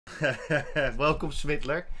Welcome,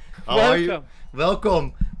 Smittler. How are you? Welcome.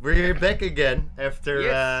 Welcome. We're here back again after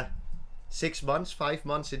Yes. 6 months, 5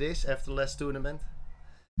 months it is after the last tournament.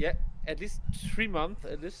 Yeah. At least 3 months.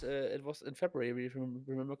 At least it was in February, if I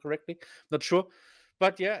remember correctly. Not sure,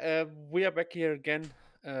 but yeah, we are back here again.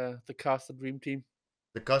 The Cast the Dream Team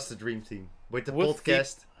The Custard Dream Team with the with the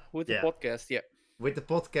podcast. with the Yeah, podcast. Yeah. with the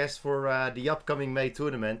podcast for the upcoming May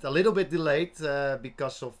tournament. A little bit delayed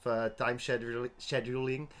because of time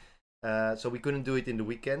scheduling. So we couldn't do it in the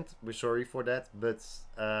weekend. We're sorry for that, but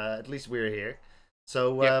at least we're here.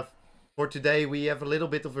 So Yeah. for today, we have a little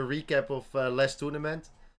bit of a recap of last tournament.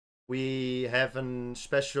 We have a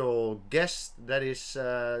special guest that is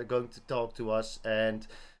going to talk to us, and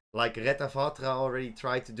like Retta Vatra already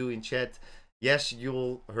tried to do in chat, yes,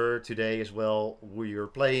 you'll hear today as well who you're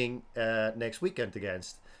playing next weekend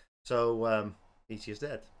against. So easy as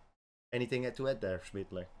that. Anything to add there,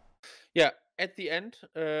 Schmidtler? Yeah. At the end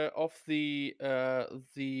of the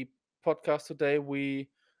podcast today, we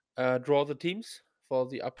draw the teams for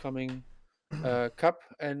the upcoming cup,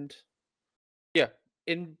 and yeah,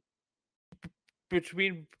 in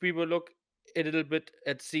between we will look a little bit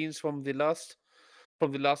at scenes from the last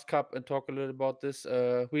cup and talk a little about this.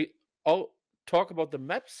 We all talk about the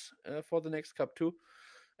maps for the next cup too,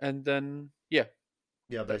 and then yeah,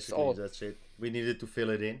 Yeah, that's basically all. that's it. We needed to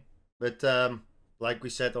fill it in, but like we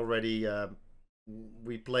said already,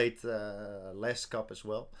 we played last cup as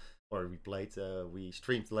well, or we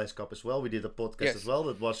streamed last cup as well. We did a podcast as Yes. well.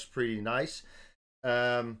 That was pretty nice.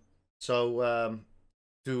 So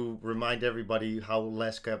to remind everybody how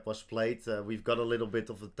last cup was played, we've got a little bit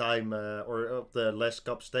of the time or of the last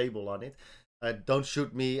cup stable on it. Don't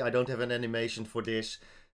shoot me. I don't have an animation for this.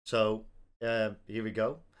 So here we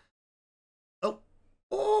go. Oh,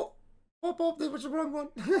 oh, pop! That was the wrong one.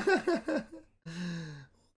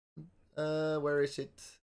 Where is it?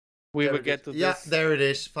 We There will it is. get to Yeah, this. there it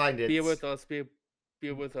is. Find it. Be with us.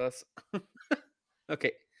 Be with us.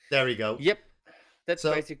 Okay. There we go. Yep. That's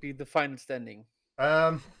So, basically the final standing.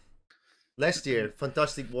 um, last year,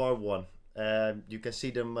 Fantastic War won. You can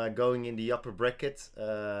see them going in the upper bracket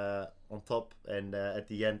on top, and at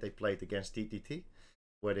the end they played against TTT,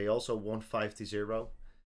 where they also won 5-0.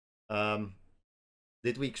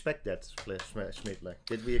 Did we expect that, Schmidtler?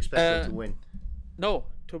 Did we expect them to win? No,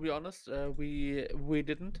 to be honest, we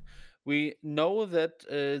didn't. We know that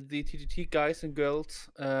the TTT guys and girls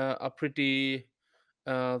are pretty.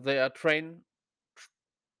 They are training.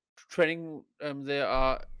 They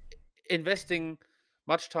are investing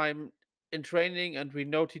much time in training, and we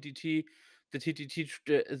know TTT,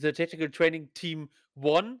 the technical training team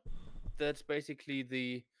won. That's basically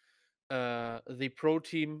the pro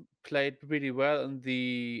team played really well in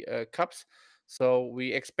the cups, so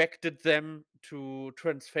we expected them to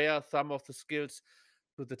transfer some of the skills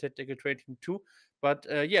to the technical training too. But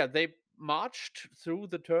yeah, they marched through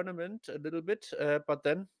the tournament a little bit, but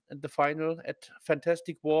then in the final at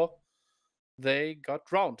Fantastic War, they got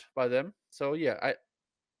drowned by them. So yeah,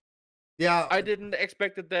 Yeah, I didn't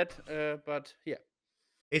expected that, but yeah,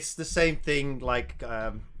 it's the same thing. Like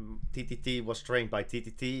TTT was trained by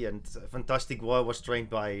TTT, and Fantastic War was trained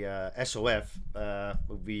by SOF.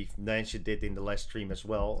 We mentioned it in the last stream as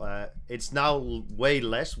well. It's now way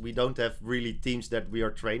less. We don't have really teams that we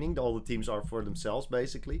are training. All the teams are for themselves,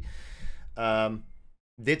 basically. Um,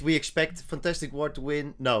 did we expect Fantastic War to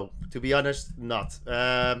win? No, to be honest, not.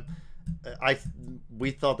 I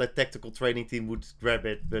we thought that tactical training team would grab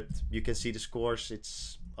it, but you can see the scores.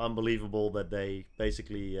 It's unbelievable that they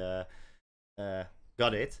basically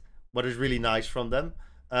got it. What is really nice from them.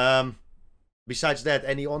 Besides that,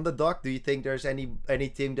 any underdog? Do you think there's any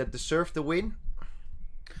team that deserved the win?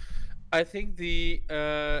 I think the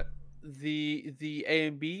A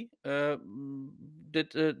and B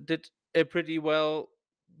did a pretty well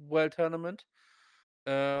tournament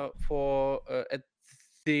for at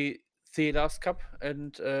the the last cup,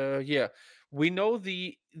 and yeah, we know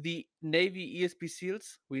the Navy ESP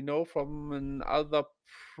Seals. We know from another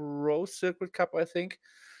pro circuit cup, I think,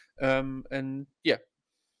 and yeah,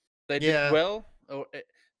 they did Yeah. well. Or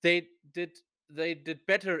they did they did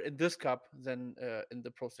better in this cup than in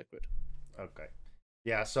the pro circuit. Okay.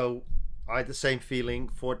 Yeah. So I had the same feeling.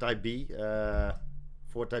 Fortnite B.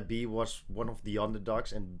 Fortnite B was one of the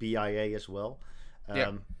underdogs, and BIA as well.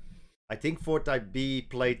 Yeah. I think Fortnite B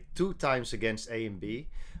played 2 times against A and B.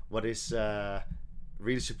 What is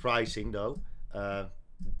really surprising, though.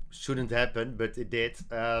 Shouldn't happen, but it did.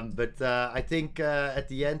 But I think at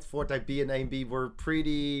the end, Fortnite B and A and B were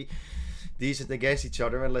pretty decent against each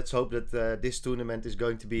other, and let's hope that this tournament is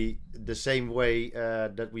going to be the same way,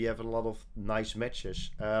 that we have a lot of nice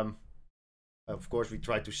matches. Of course, we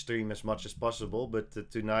try to stream as much as possible, but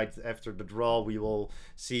tonight after the draw, we will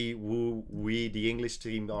see who we, the English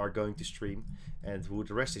team, are going to stream and who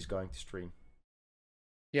the rest is going to stream.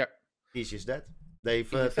 Yeah. Easy as that.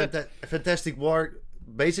 They've Easy said. fantastic war.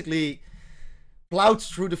 Basically, plowed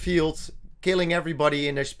through the field, killing everybody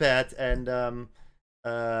in their spad, and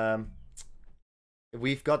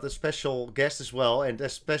we've got a special guest as well, and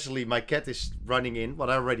especially my cat is running in. What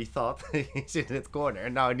I already thought, he's in that corner,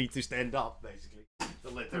 and now I need to stand up basically to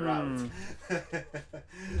let her out.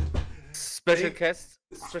 Special guest.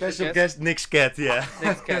 Special guest, Nick's cat, yeah.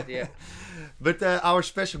 Nick's cat, yeah. But our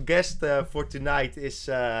special guest for tonight is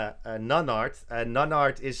Nanard.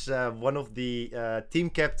 Nanard is one of the team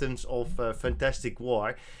captains of Fantastic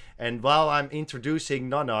War. And while I'm introducing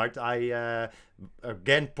Nanard, I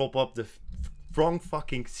again pop up the wrong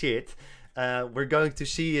fucking shit. We're going to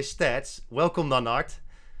see his stats. Welcome, Nanard.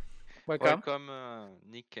 Welcome,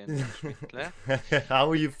 Nick and Schmidt-Claire. How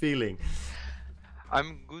are you feeling?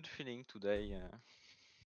 I'm good feeling today.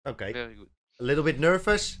 Okay. Very good. A little bit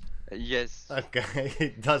nervous? Yes. Okay,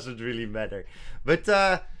 it doesn't really matter. But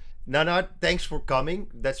Nanard, thanks for coming.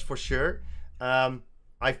 That's for sure.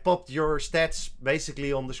 I've popped your stats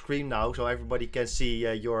basically on the screen now, so everybody can see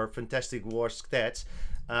your Fantastic War stats.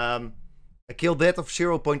 A kill death of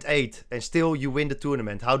 0.8, and still you win the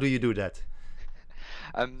tournament. How do you do that?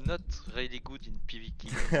 I'm not really good in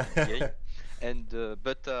PvP game, and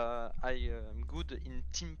but I am good in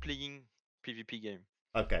team playing PvP game.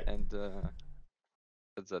 Okay. And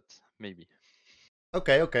that's that maybe.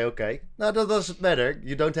 Okay. No, that doesn't matter.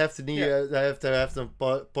 You don't have to need have some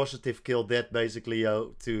positive kill death basically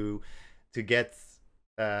to get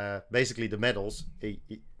basically the medals.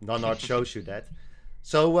 Nanard shows you that.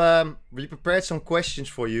 So we prepared some questions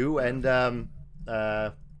for you, and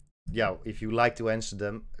yeah, if you like to answer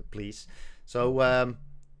them, please. So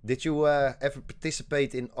did you ever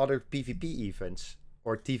participate in other PvP events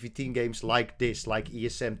or TVT games like this, like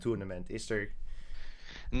ESM tournament? Is there?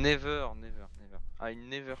 Never. I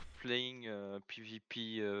never playing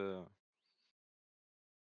PvP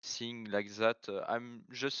thing like that. I'm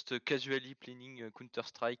just casually playing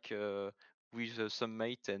Counter-Strike with some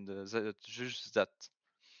mate, and that, just that.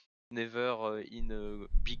 Never in a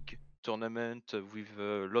big tournament with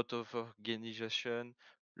a lot of organization,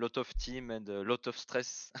 lot of team, and a lot of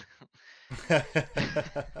stress. A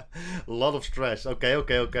lot of stress.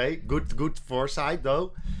 Okay. Good foresight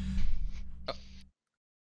though.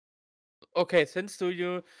 Okay, since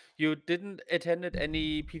you didn't attended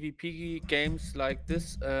any PvP games like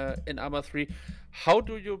this in Arma 3, how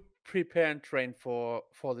do you prepare and train for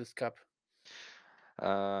this cup?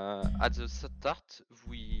 At the start,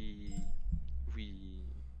 we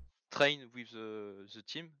train with the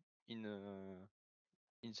team. In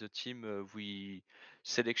the team, we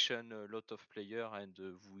selection a lot of players, and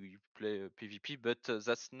we play PvP. But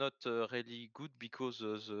that's not really good because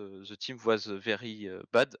the team was very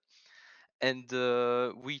bad. And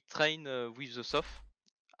we train with the soft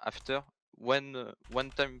after one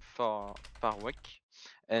time per week,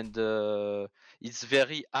 and it's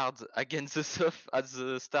very hard against the soft at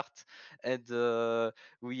the start, and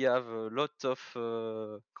we have a lot of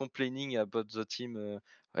complaining about the team.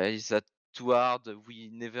 Is that too hard? We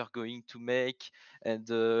never going to make, and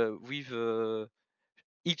with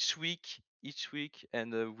each week,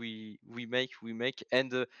 and we make,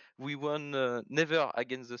 and we won never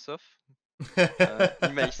against the soft.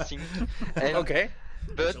 In my think, and Okay.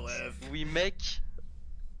 but we make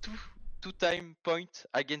two time point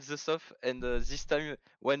against the soft, and this time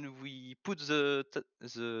when we put the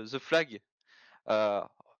flag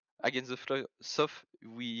against the soft,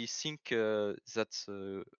 we think that's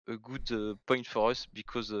a good point for us,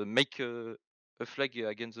 because make a flag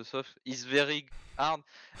against the soft is very hard,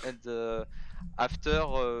 and after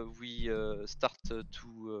we start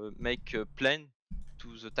to make a plan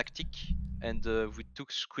to the tactic, and we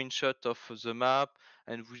took screenshot of the map,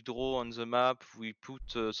 and we draw on the map, we put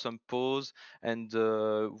some pose, and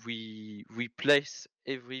we place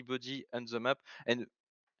everybody on the map, and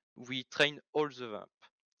we train all the map,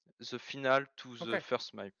 the final to the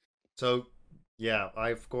first map. So yeah, I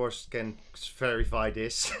of course can verify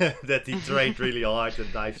this that he trained really hard,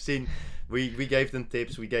 and I've seen we gave them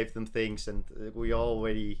tips, we gave them things, and we're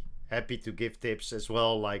already happy to give tips as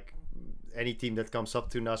well. Like any team that comes up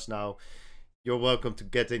to us now, you're welcome to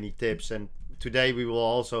get any tips, and today we will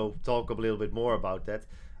also talk a little bit more about that.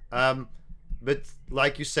 But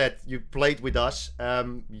like you said, you played with us.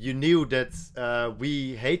 You knew that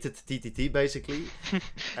we hated TTT basically.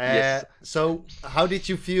 Yes. So how did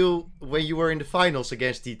you feel when you were in the finals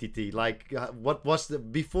against TTT? Like, what was the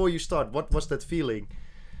before you start? What was that feeling?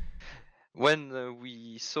 when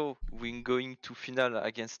we saw we going to final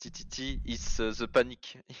against TTT, it's the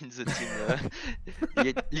panic in the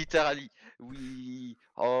team. Literally,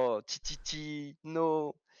 TTT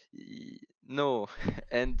no,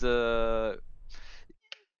 and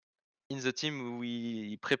in the team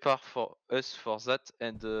we prepare for us for that,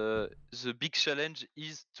 and the big challenge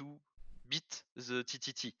is to beat the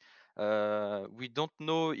TTT. We don't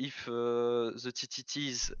know if the TTT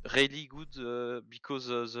is really good because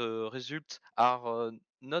the results are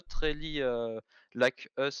not really like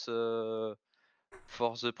us for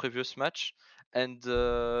the previous match. And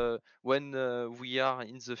when we are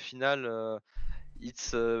in the final,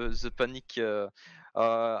 it's the panic.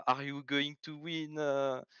 Are you going to win?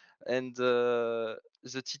 And the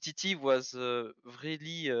TTT was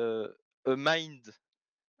really a mind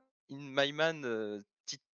in my man.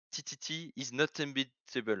 TTT is not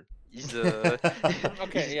unbeatable. Is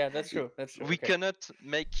Okay, yeah, that's true. That's true. we Okay. cannot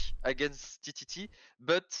make against TTT,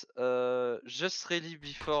 but just really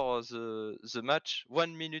before the match,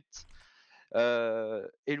 1 minute,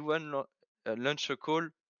 everyone launch a call,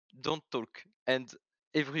 don't talk, and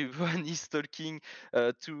everyone is talking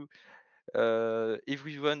to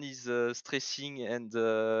everyone is stressing, and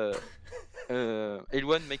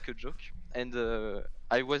everyone make a joke, and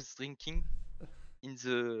I was drinking in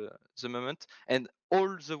the moment, and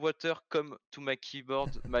all the water come to my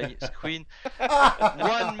keyboard, my screen,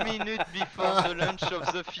 1 minute before the launch of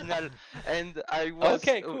the final, and I was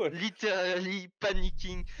Okay, cool. literally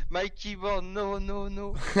panicking. My keyboard, no, no,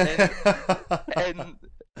 no, and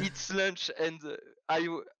it's lunch, and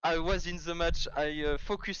I was in the match. I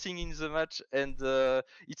focusing in the match, and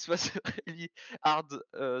it was really hard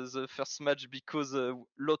the first match because a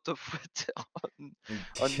lot of water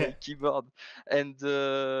on my keyboard, and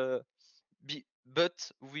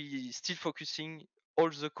but we still focusing. All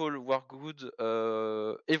the call were good.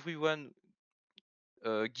 Everyone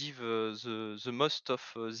give the most of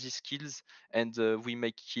these skills, and we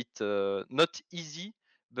make it not easy,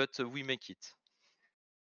 but we make it.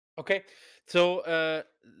 Okay. So,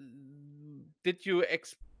 did you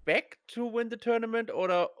expect to win the tournament,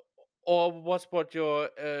 or was what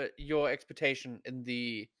your expectation in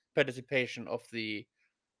the participation of the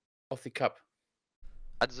cup?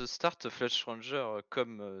 At the start, Flash Ranger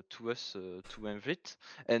come to us to invite,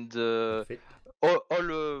 and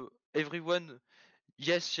everyone,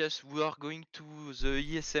 yes, we are going to the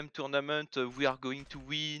ESM tournament. We are going to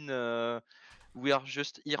win. We are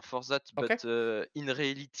just here for that, Okay. but in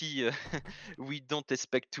reality, we don't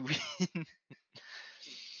expect to win.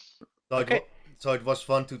 Okay. So it was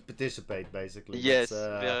fun to participate, basically. Yes,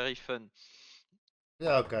 That's very fun.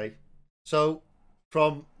 yeah, okay. So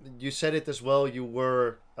from you said it as well, you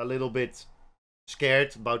were a little bit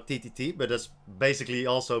scared about TTT, but that's basically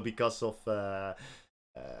also because of the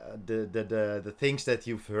things that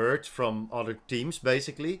you've heard from other teams,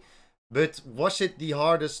 basically. But was it the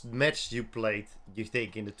hardest match you played, you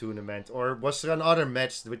think, in the tournament, or was there another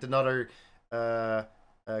match with another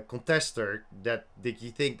contester that did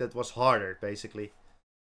you think that was harder, basically?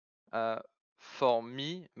 For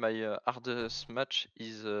me, my hardest match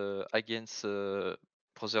is against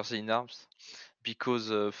Brothers in Arms,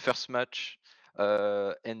 because first match,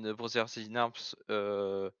 and Brothers in Arms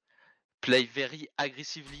play very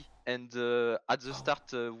aggressively, and at the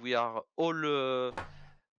start we are all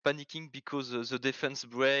panicking because the defense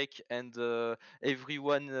break, and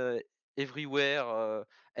everyone everywhere,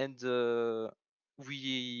 and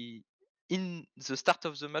we in the start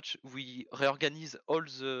of the match we reorganize all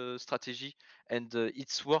the strategy, and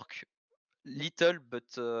it's work little,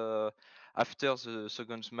 but after the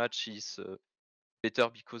second match is better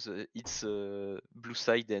because it's blue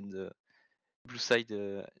side, and blue side,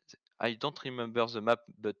 I don't remember the map,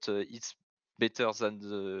 but it's better than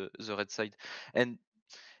the red side. And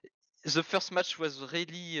the first match was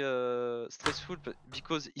really stressful, but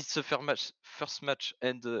because it's the first match,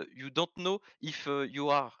 and you don't know if you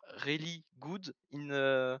are really good in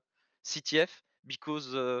CTF,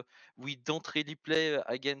 because we don't really play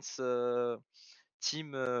against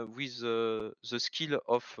team with the skill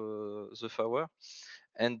of the Flower,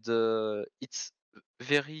 and it's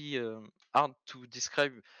very hard to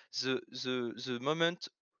describe the moment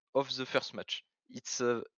of the first match. It's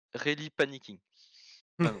really panicking.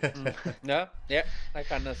 Yeah, I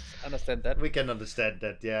can understand that. We can understand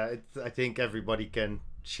that. Yeah, I think everybody can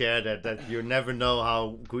share that you never know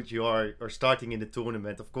how good you are or starting in the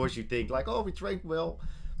tournament. Of course, you think like, oh, we trained well,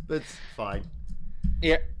 but fine.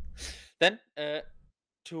 Yeah. Then,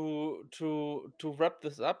 to wrap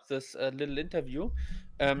this up, this little interview,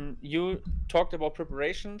 you talked about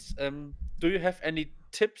preparations. Do you have any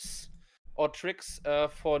tips or tricks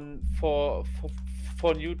for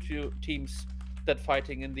new teams that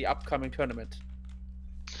fighting in the upcoming tournament?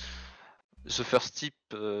 The first tip,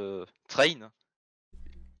 train.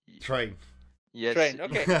 Train. Yes, Train,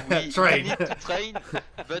 okay. we Train. need to train,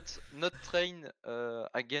 but not train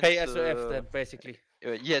against. Pay SOF then, basically.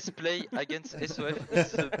 Yes, play against SOF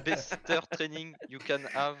is the best training you can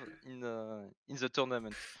have in the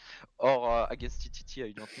tournament, or against TTT,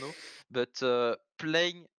 I don't know, but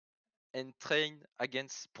playing and train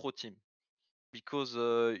against pro team, because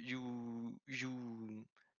you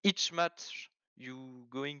each match you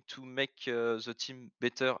going to make the team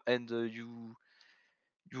better, and you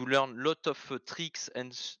learn lot of tricks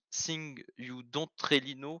and things you don't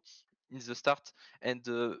really know in the start, and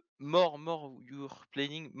more you're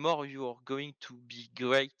playing, more you're going to be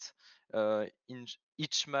great in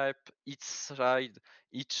each map, each side,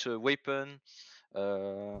 each weapon,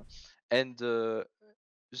 and the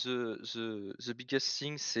biggest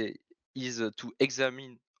thing is to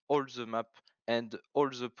examine all the map and all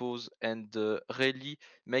the pose, and really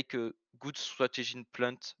make a good strategy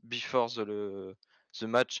plan before the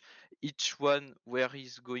match. Each one where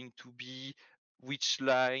he's going to be, which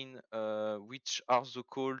line, which are the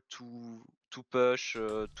call to push,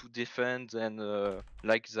 to defend, and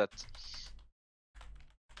like that.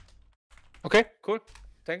 Okay, cool.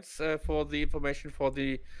 Thanks for the information for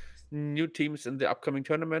the new teams in the upcoming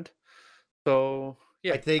tournament. So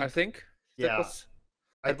yeah, I think that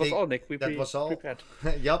was all, Nick. That was all. Prepared.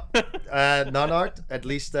 Yep. Nanard, at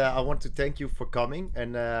least I want to thank you for coming,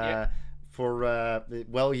 and for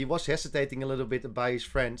well, he was hesitating a little bit by his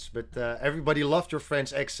French, but everybody loved your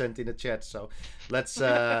French accent in the chat, so let's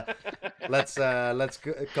call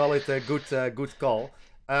it a good call.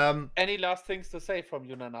 Any last things to say from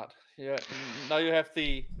you, Nanard? Yeah, now you have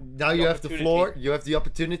the floor, you have the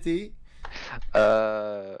opportunity.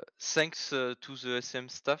 Thanks to the SM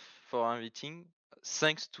staff for inviting.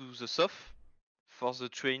 Thanks to the SOF for the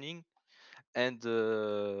training, and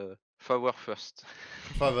farewell first.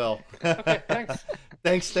 Farewell. Okay, thanks.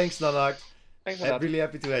 Thanks, Nanard. Thanks, I'm really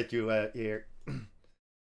happy to have you here.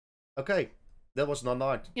 Okay, that was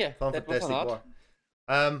Nanard. Yeah, from that was Fantastic Nanard.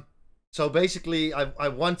 War. So basically, I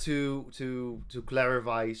want to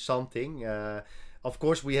clarify something. Of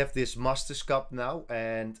course, we have this Masters Cup now,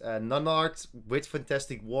 and Nanard with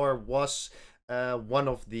Fantastic War was one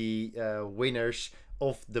of the winners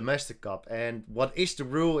of the Master Cup. And what is the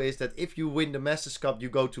rule is that if you win the Masters Cup, you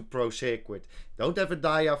go to Pro Circuit. Don't have a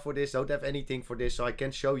dia for this, don't have anything for this, so I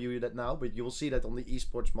can't show you that now, but you will see that on the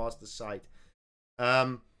Esports Masters site.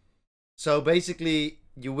 So basically,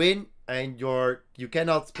 you win, and you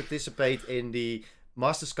cannot participate in the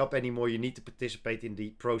Masters Cup anymore. You need to participate in the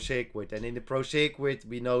Pro Circuit, and in the Pro Circuit,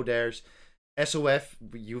 we know there's SOF.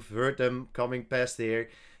 You've heard them coming past here.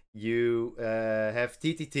 You have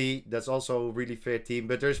TTT. That's also a really fair team,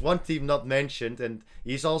 but there's one team not mentioned, and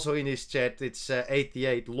he's also in his chat. It's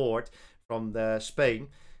 88 Lord from Spain.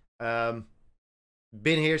 Been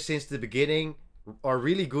here since the beginning. Are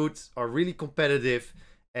really good. Are really competitive.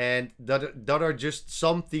 And that are just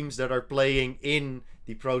some teams that are playing in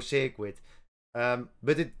the Pro Circuit.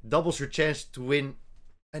 But it doubles your chance to win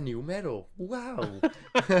a new medal. Wow.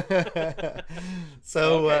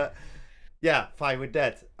 So, okay. Yeah, fine with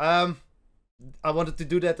that. I wanted to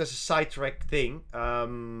do that as a sidetrack thing.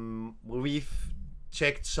 We've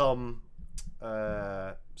checked some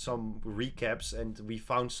recaps, and we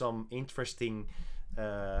found some interesting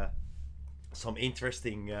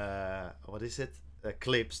what is it?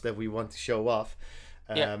 Clips that we want to show off.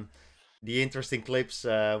 The interesting clips,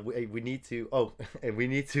 we need to we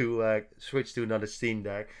need to switch to another scene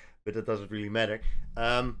there, but that doesn't really matter.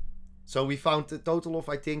 So we found a total of,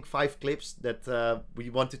 I think, 5 clips that we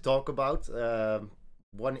want to talk about.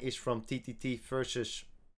 One is from TTT versus,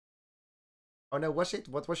 oh no, was it?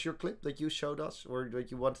 What was your clip that you showed us, or that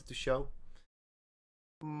you wanted to show?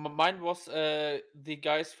 Mine was the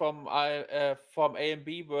guys from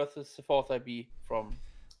AMB versus the 4th IB from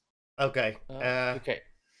UK. UK.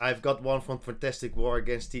 I've got one from Fantastic War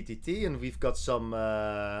against TTT, and we've got some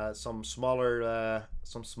smaller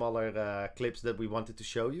clips that we wanted to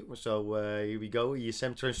show you. So here we go,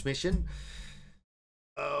 ESM transmission.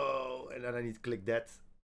 Oh, and then I need to click that.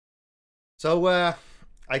 So I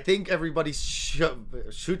think everybody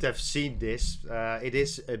should have seen this. It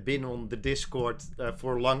has been on the Discord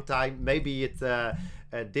for a long time. Maybe it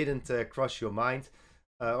didn't cross your mind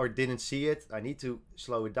or didn't see it. I need to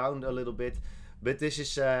slow it down a little bit. But this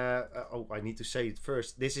is, I need to say it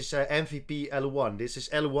first. This is MVP L1. This is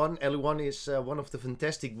L1. L1 is one of the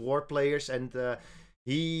Fantastic War players, and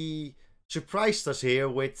he surprised us here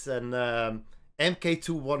with an MK2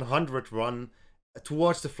 100 run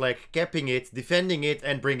towards the flag, capping it, defending it,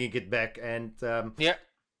 and bringing it back. And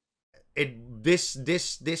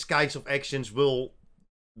this kinds of actions will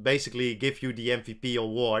basically give you the MVP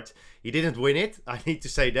award. He didn't win it. I need to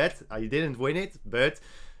say that he didn't win it, but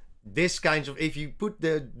this kinds of, if you put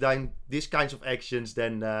this kinds of actions,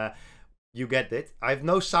 then you get it. I have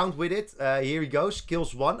no sound with it. Here he goes,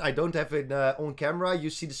 kills one. I don't have it on camera. You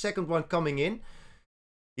see the second one coming in.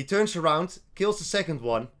 He turns around, kills the second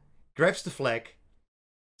one, grabs the flag,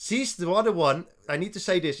 sees the other one. I need to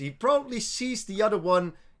say this. He probably sees the other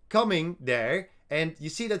one coming there, and you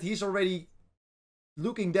see that he's already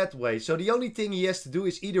looking that way. So the only thing he has to do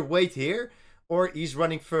is either wait here or he's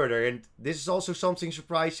running further. And this is also something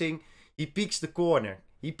surprising. He peeks the corner.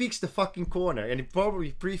 He peeks the fucking corner, and he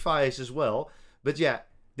probably pre-fires as well. But yeah,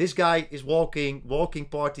 this guy is walking. Walking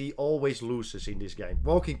party always loses in this game.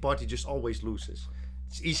 Walking party just always loses.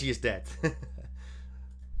 It's easy as that.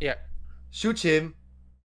 Yeah. Shoots him.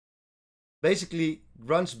 Basically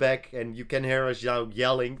runs back, and you can hear us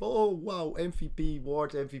yelling, "Oh wow, MVP,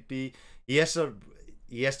 Ward MVP." He has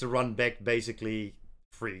to run back basically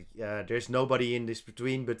free. There's nobody in this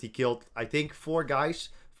between, but he killed, I think, 4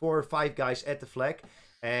 or 5 guys at the flag,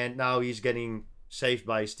 and now he's getting saved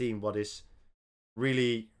by his team. What is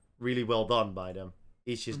really, really well done by them.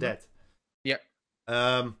 He's just dead. Yeah.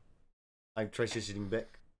 I'm transitioning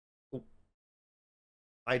back. Ooh.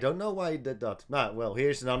 I don't know why I did that. Nah, well,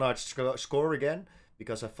 here's an unarched score again,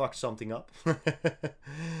 because I fucked something up.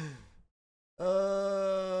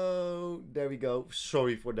 Oh, there we go.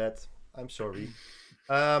 Sorry for that. I'm sorry.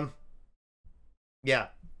 Yeah,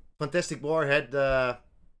 Fantastic War had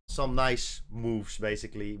some nice moves.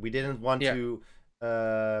 Basically, we didn't want to.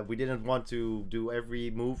 We didn't want to do every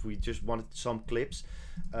move. We just wanted some clips.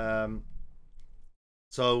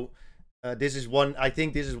 So this is one. I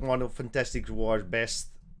think this is one of Fantastic War's best,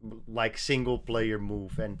 like, single player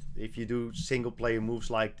move. And if you do single player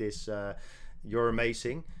moves like this, you're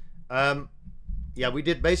amazing. Yeah, we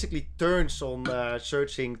did basically turns on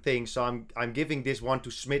searching things. So I'm giving this one to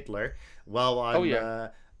Smittler while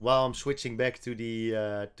I'm switching back to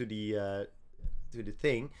the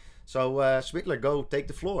thing. So Smittler, go take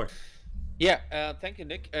the floor. Yeah, thank you,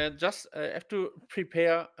 Nick. Just have to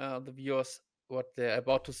prepare the viewers what they're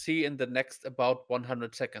about to see in the next about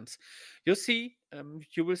 100 seconds. You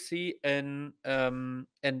will see an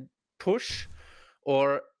push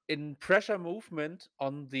or in pressure movement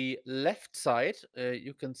on the left side.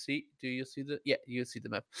 You can see. Do you see the? Yeah, you see the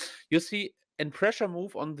map. You see in pressure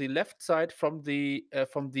move on the left side from the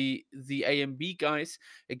AMB guys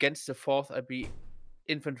against the 4th IB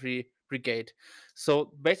infantry brigade.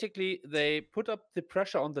 So basically, they put up the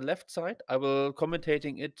pressure on the left side. I will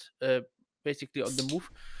commentating it basically on the move,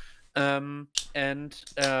 and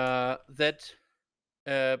that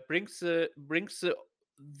brings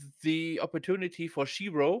the opportunity for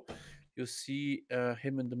Shiro. You see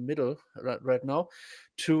him in the middle right now,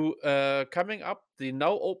 to coming up the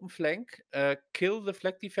now open flank, kill the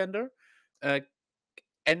flag defender,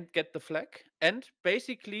 and get the flag. And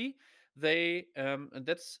basically, they and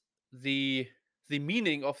that's the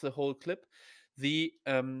meaning of the whole clip. The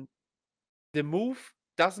move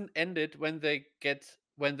doesn't end it when they get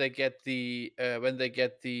the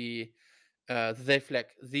flag.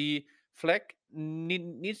 The flag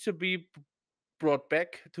needs to be brought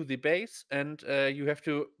back to the base, and you have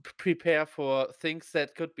to prepare for things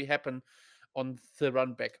that could be happen on the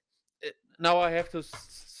run back. Now I have to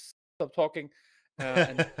stop talking,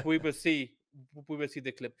 and we will see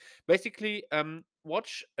the clip. Basically,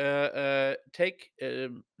 watch, take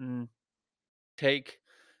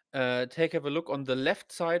have a look on the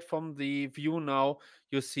left side from the view. Now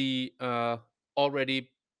you see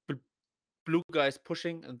already blue guys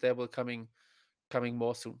pushing, and they will coming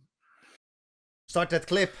more soon. Start that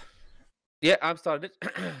clip. Yeah, I'm started.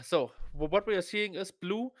 So what we are seeing is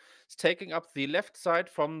blue is taking up the left side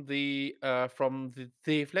from the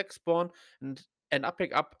flag spawn, and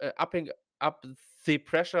upping up the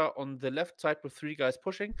pressure on the left side with 3 guys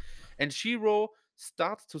pushing, and Shiro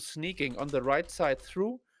starts to sneaking on the right side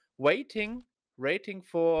through, waiting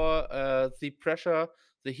for the pressure.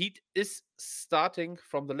 The heat is starting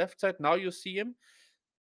from the left side. Now you see him.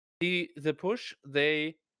 The push,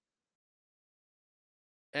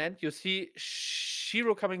 and you see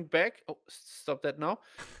Shiro coming back. Oh, stop that now.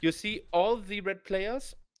 You see all the red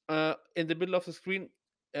players in the middle of the screen,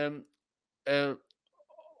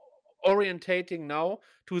 orientating now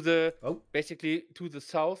to the basically to the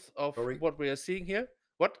south of what we are seeing here.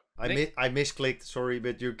 What? I misclicked. Sorry,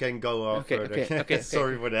 but you can go further. Okay.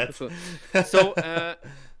 Sorry for that. So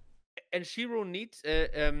and Shiro needs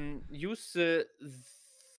use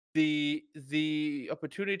the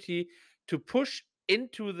opportunity to push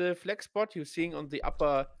into the flag spot you're seeing on the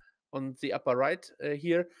upper right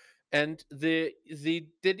here, and the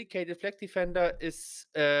dedicated flag defender is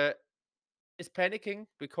panicking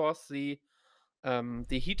because the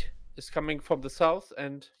heat is coming from the south,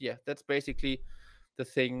 and yeah, that's basically the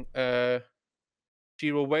thing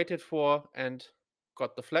Shiro waited for and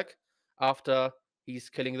got the flag after he's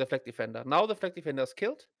killing the flag defender. Now the flag defender is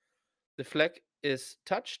killed, the flag is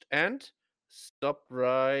touched, and stop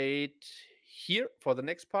right here for the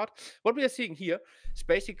next part. What we are seeing here is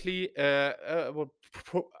basically what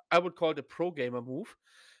I would call the pro gamer move.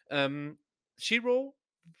 Shiro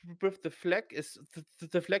with the flag is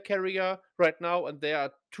the flag carrier right now, and there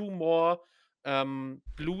are two more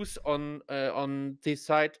blues on the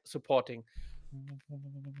side supporting.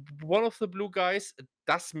 One of the blue guys,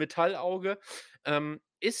 das Metallauge,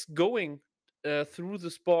 is going through the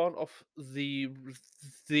spawn of the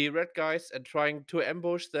red guys and trying to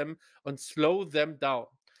ambush them and slow them down.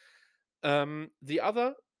 The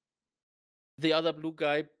other blue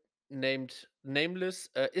guy, named Nameless,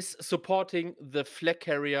 is supporting the flag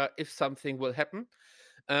carrier if something will happen.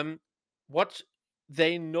 What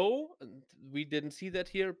they know, we didn't see that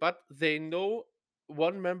here, but they know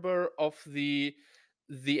one member of the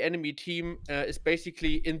enemy team is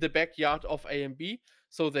basically in the backyard of A and B,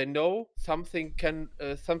 so they know something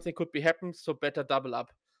could be happen, so better double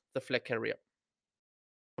up the flag carrier.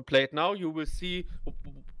 Play it now, you will see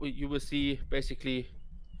basically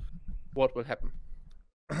what will happen.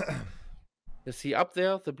 You see up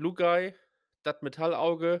there, the blue guy, that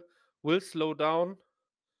Metallauge, will slow down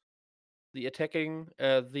the attacking,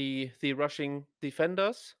 the rushing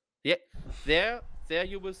defenders. Yeah, there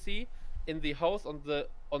you will see in the house on the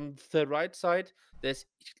right side. There's,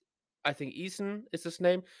 I think Ethan is his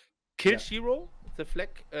name. Kill Shiro, the flag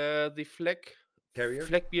Carrier.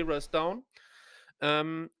 flag bearer is down.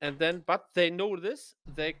 And then, but they know this.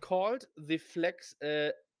 They called the flags.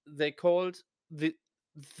 They called the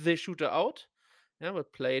shooter out. Yeah, we'll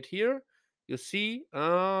play it here. You see,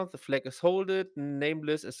 the flag is holded.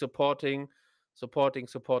 Nameless is supporting.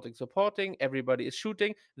 Everybody is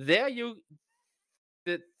shooting. There you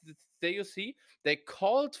see, they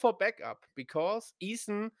called for backup because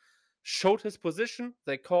Ethan showed his position.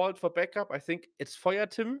 They called for backup. I think it's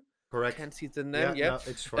Feuertim. Correct. Can't see the name. Yeah, no,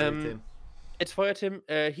 it's Feuertim. It's Feuertim.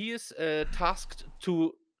 He is tasked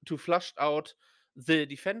to flush out the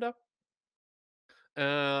defender.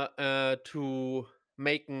 To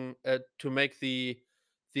make the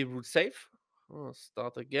route safe.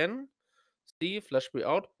 Start again. See, flush me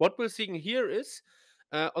out. What we're seeing here is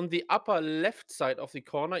on the upper left side of the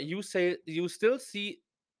corner, you still see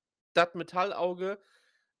that Metallauge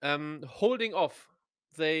holding off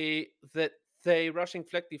they rushing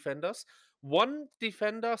flag defenders. One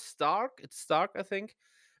defender, Stark, I think,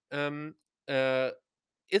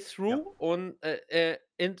 is through on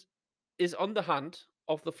and is on the hunt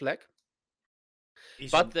of the flag.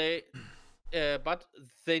 But they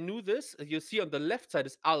knew this. You see on the left side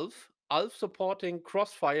is Alf supporting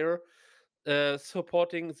Crossfire,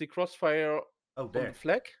 supporting the Crossfire on the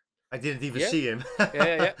flag. I didn't even see him.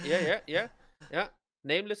 Yeah.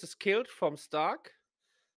 Nameless is killed from Stark.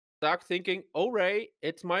 Stark thinking, "Oh, Ray,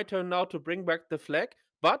 it's my turn now to bring back the flag."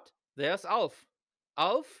 But there's Alf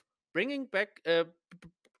bringing back,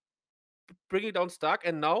 bringing down Stark.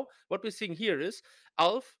 And now what we're seeing here is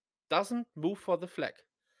Alf doesn't move for the flag.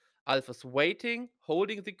 Alf is waiting,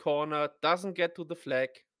 holding the corner, doesn't get to the flag.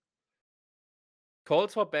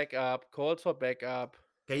 Calls for backup.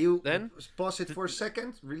 Can you then pause it for a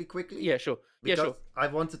second, really quickly? Yeah, sure. Because I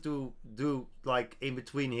wanted to do like in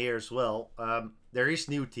between here as well. There is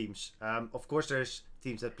new teams. Of course, there's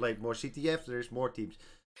teams that played more CTF. There's more teams,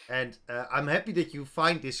 and I'm happy that you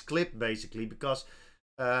find this clip basically because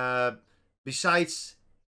besides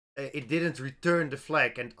it didn't return the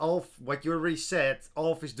flag, and Alf, what you already said,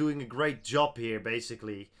 Alf is doing a great job here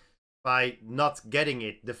basically by not getting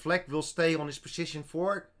it. The flag will stay on his position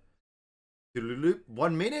for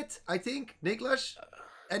 1 minute, I think. Niklas,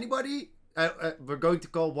 anybody? We're going to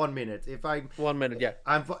call 1 minute. If I'm 1 minute, yeah.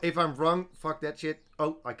 If I'm wrong, fuck that shit.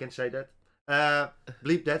 Oh, I can say that.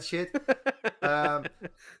 Bleep that shit.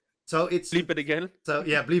 So it's bleep it again. So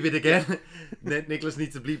yeah, bleep it again. Niklas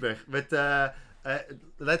needs to bleep it. But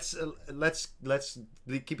let's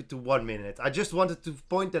keep it to 1 minute. I just wanted to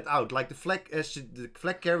point that out. Like the flag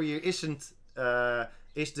carrier isn't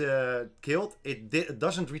killed. It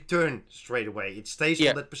doesn't return straight away. It stays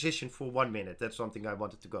on that position for 1 minute. That's something I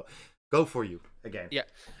wanted to go for you again. Yeah,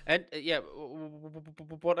 and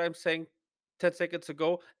what I'm saying 10 seconds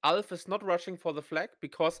ago, Alf is not rushing for the flag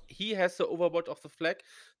because he has the overwatch of the flag.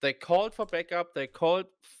 They called for backup. They called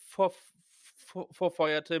for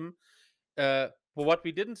fire Tim. What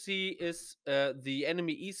we didn't see is the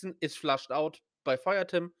enemy ESM is flushed out by fire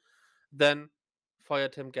Tim. Then fire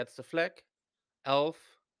Tim gets the flag. Alf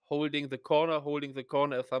holding the corner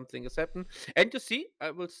if something is happened. And you see,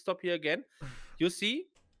 I will stop here again. You see,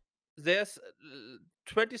 there's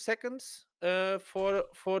 20 seconds for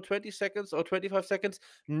 20 seconds or 25 seconds.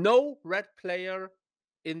 No red player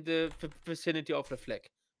in the vicinity of the flag.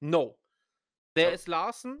 No. There is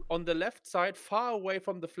Larsen on the left side, far away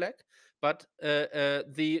from the flag, but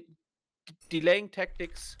the delaying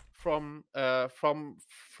tactics from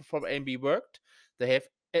AMB worked. They have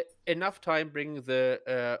enough time bringing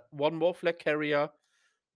the one more flag carrier,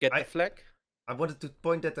 get the flag. I wanted to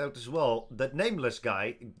point that out as well. That nameless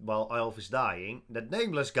guy, while Alf is dying, that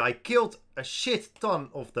nameless guy killed a shit ton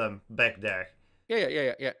of them back there.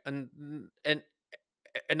 Yeah. And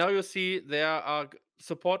now you see they are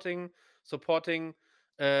supporting forces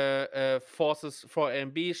for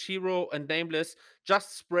AMB. Shiro and Nameless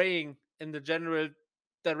just spraying in the general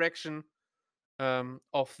direction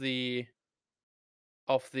of the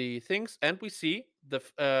things, and we see the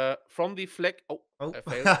from the flag. I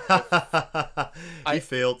failed. He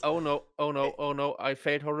failed. Oh no! I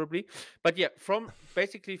failed horribly. But yeah, from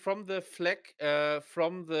the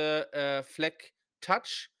flag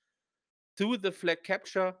touch to the flag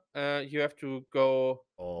capture, you have to go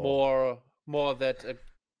more that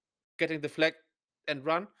getting the flag and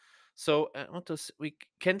run. So we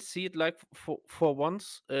can see it like for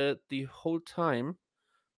once the whole time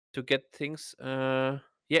to get things. I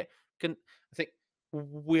think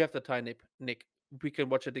we have the time, Nick. We can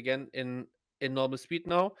watch it again in normal speed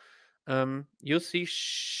now. You see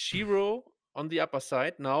Shiro on the upper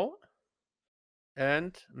side now.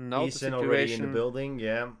 And now the situation already in the building,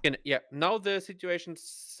 yeah. Now the situation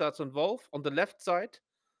starts to evolve. On the left side,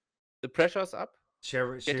 the pressure's up.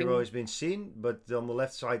 Shiro has been seen, but on the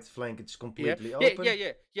left side flank it's completely open.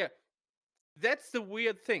 Yeah. That's the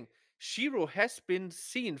weird thing. Shiro has been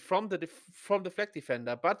seen from the flag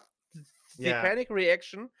defender, but the panic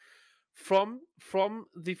reaction from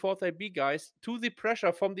the 4th AB guys to the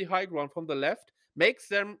pressure from the high ground from the left makes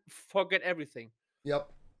them forget everything.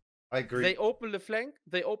 Yep. I agree. They open the flank,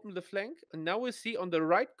 and now we see on the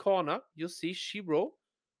right corner, you see Shiro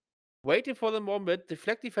waiting for the moment, the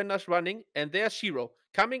flag defender's running, and there's Shiro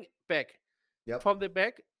coming back from the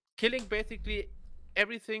back, killing basically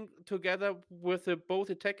everything together with both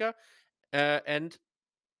attacker and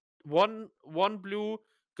one blue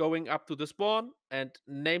going up to the spawn and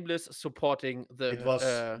Nameless supporting the... It was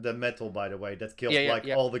the metal, by the way, that killed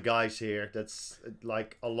all the guys here. That's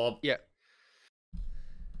like a lot. Yeah.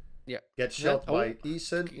 Get shot by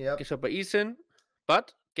Eason. Yeah. Get shot by Eason,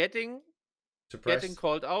 but getting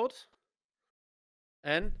called out.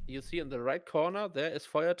 And you see in the right corner there is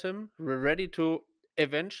Fire Tim ready to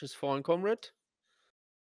avenge his fallen comrade.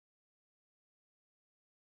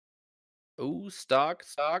 Oh, Stark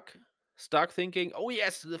thinking, oh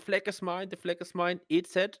yes, the flag is mine.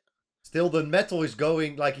 It's said. Still, the metal is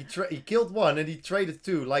going, like, he killed one and he traded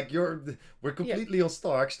two. Like, we're completely on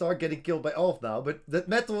Stark. Stark getting killed by Alf now, but that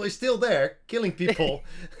metal is still there, killing people.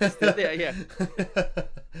 Still there, yeah.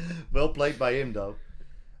 Well played by him, though.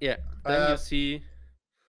 Yeah, then you see...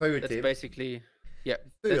 That's basically... Yeah,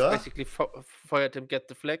 that's basically Fire Tim get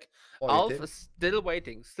the flag. Alf is still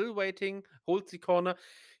waiting, holds the corner.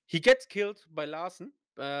 He gets killed by Larsen,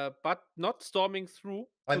 but not storming through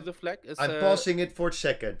to the flag. I'm pausing it for a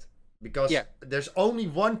second. Because there's only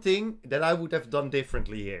one thing that I would have done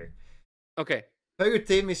differently here. Okay. Fire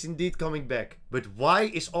Tim is indeed coming back. But why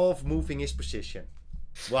is Alf moving his position?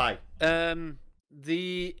 Why?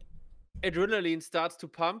 The adrenaline starts to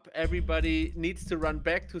pump. Everybody needs to run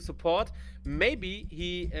back to support. Maybe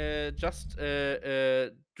he just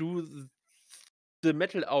do the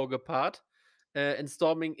Metal Auge part and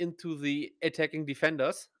storming into the attacking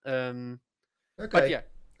defenders. Okay. But yeah.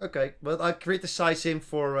 Okay, well, I criticize him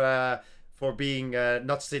for being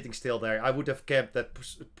not sitting still there. I would have kept that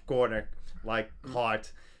corner hard,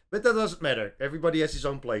 but that doesn't matter. Everybody has his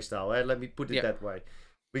own playstyle. Let me put it that way.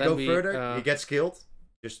 We go further. He gets killed.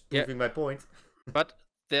 Just proving my point. But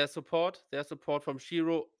their support from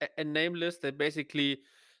Shiro and Nameless, they're basically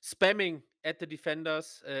spamming at the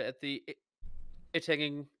defenders, at the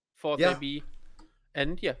attacking 4th AB,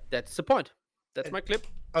 and that's the point. That's my clip.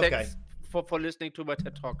 Okay. Thanks for listening to my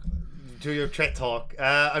TED Talk. To your TED Talk.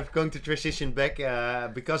 I'm going to transition back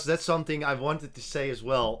because that's something I wanted to say as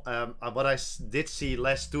well. What I did see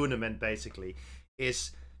last tournament basically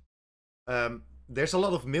is there's a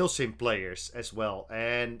lot of milsim players as well,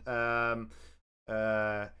 and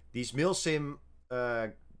these milsim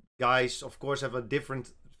guys, of course, have a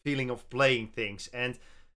different feeling of playing things. And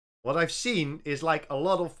what I've seen is like a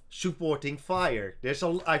lot of supporting fire.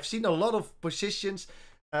 I've seen a lot of positions,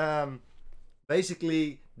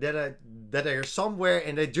 basically that are somewhere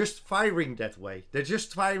and they're just firing that way. They're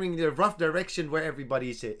just firing the rough direction where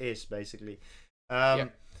everybody is basically. Yeah.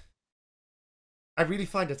 I really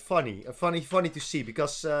find it funny to see,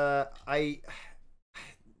 because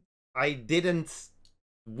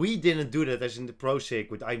we didn't do that as in the Pro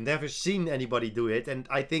Circuit. I've never seen anybody do it, and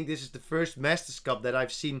I think this is the first Masters Cup that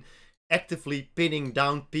I've seen actively pinning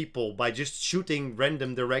down people by just shooting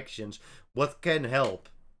random directions. What can help?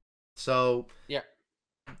 So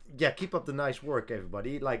Yeah. Keep up the nice work,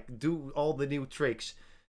 everybody. Like, do all the new tricks.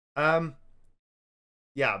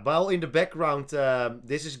 Yeah, while in the background,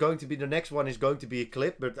 this is going to be, the next one is going to be a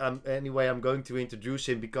clip, but anyway, I'm going to introduce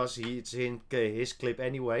him because it's in his clip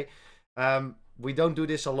anyway. We don't do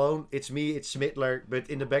this alone. It's me, it's Smittler, but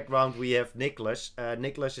in the background we have Nicholas.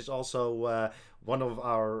 Nicholas is also one of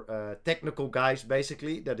our technical guys,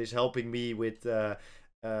 basically, that is helping me with the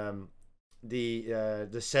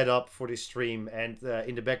setup for this stream, and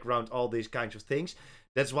in the background all these kinds of things.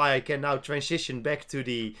 That's why I can now transition back to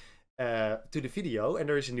the video, and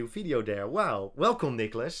there is a new video there. Wow, welcome,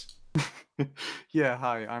 Nicholas. Yeah,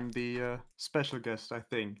 hi, I'm the special guest, I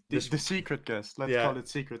think. The secret guest, let's call it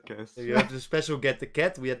secret guest. You have the special get the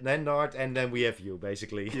cat, we had Nandart, and then we have you,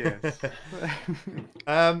 basically. Yes.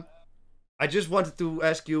 I just wanted to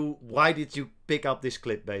ask you, why did you pick up this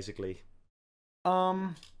clip, basically?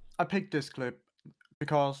 I picked this clip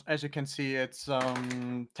because, as you can see, it's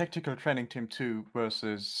Tactical Training Team 2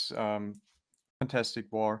 versus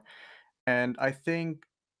Fantastic War. And I think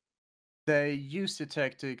they used a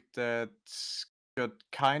tactic that got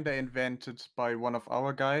kind of invented by one of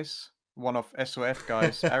our guys, one of SOF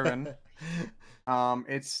guys, Aaron.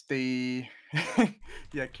 It's the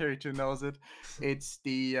yeah, Kirito knows it. It's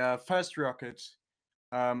the first rocket.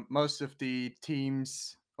 Most of the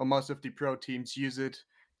teams, or most of the pro teams, use it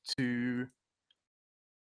to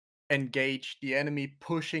engage the enemy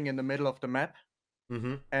pushing in the middle of the map.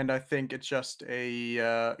 Mm-hmm. And I think it's just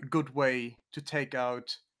a good way to take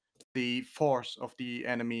out the force of the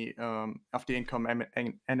enemy, of the incoming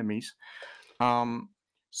enemies.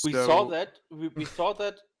 We saw that. We saw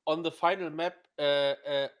that on the final map,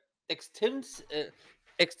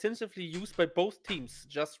 extensively used by both teams.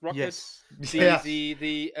 Just rockets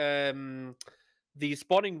the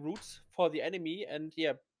spawning routes for the enemy, and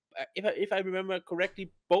if I remember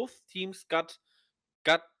correctly, both teams got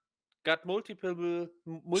multiple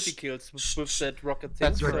multi-kills with that rocket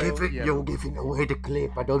thing. You're giving away the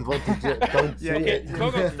clip. I don't want to. Don't. Okay, go.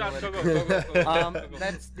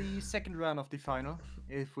 That's the second round of the final.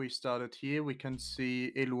 If we started here, we can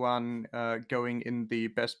see Iluan going in the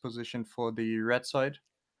best position for the red side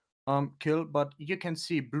kill, but you can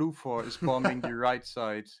see Blue 4 is bombing the right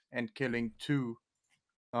side and killing two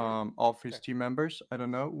of his team members. I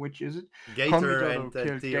don't know which is it. Gator and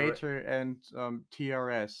killed Gator and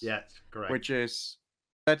TRS. Yeah, correct.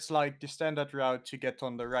 That's like the standard route to get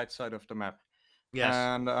on the right side of the map. Yes.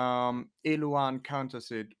 And Iluan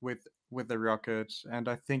counters it with the rockets, and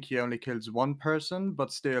I think he only kills one person,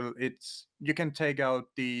 but still, you can take out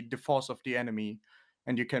the force of the enemy,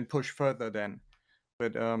 and you can push further then.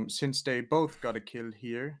 But since they both got a kill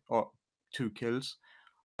here, or 2 kills,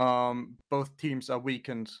 both teams are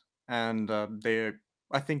weakened, and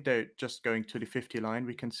I think they're just going to the 50 line.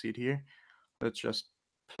 We can see it here. Let's just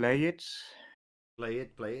play it. Play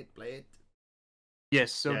it.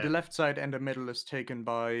 Yes, so the left side and the middle is taken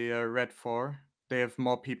by Red 4. They have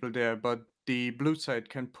more people there, but the blue side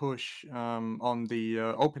can push on the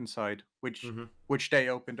open side, which they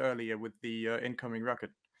opened earlier with the incoming rocket.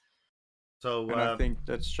 So and I think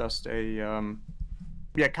that's just a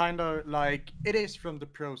kind of like it is from the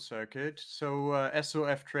pro circuit. So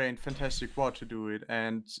SOF trained Fantastic War to do it,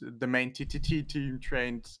 and the main TTT team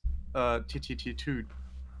trained TTT2 to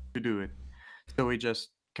do it. So we just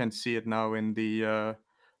can see it now in the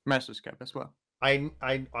Masters Cup as well. I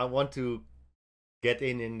want to get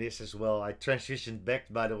in this as well. I transitioned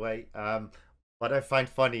back, by the way. What I find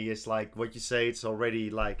funny is like what you say. It's already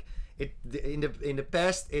like it in the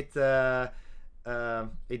past. It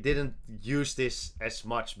didn't use this as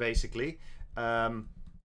much, basically. While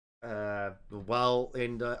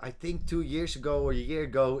in the, I think 2 years ago or a year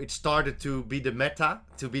ago, it started to be the meta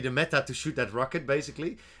to shoot that rocket,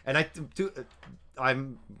 basically. And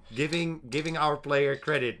I'm giving our player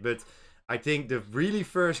credit, but I think the really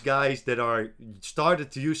first guys that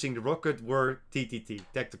started to using the rocket were TTT,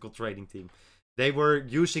 Tactical Trading Team. they were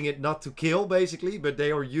using it not to kill, basically, but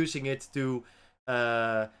they were using it to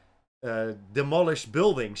demolish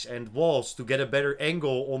buildings and walls to get a better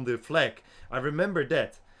angle on the flag. I remember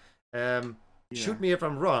that. Shoot me if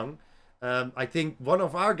I'm wrong. I think one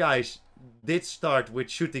of our guys did start with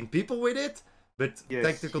shooting people with it, but Yes,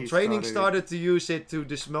 tactical he training started started to use it to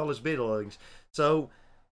the smallest buildings. So,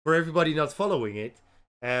 for everybody not following it,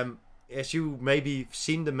 as you maybe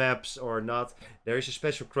seen the maps or not, there is a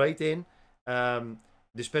special crate in.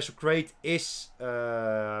 The special crate is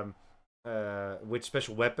with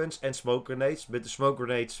special weapons and smoke grenades, but the smoke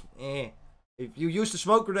grenades, if you use the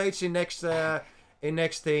smoke grenades in next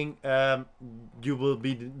thing, you will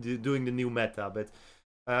be doing the new meta. But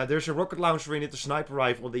there's a rocket launcher in it, a sniper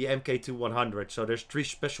rifle, the MK2-100. So there's 3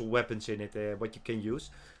 special weapons in it, what you can use.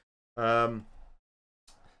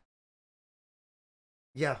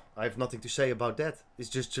 Yeah, I have nothing to say about that. It's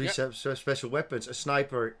just 3 special weapons, a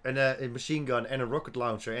sniper, and a machine gun, and a rocket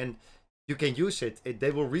launcher, and you can use it.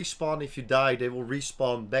 They will respawn if you die. They will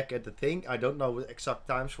respawn back at the thing. I don't know exact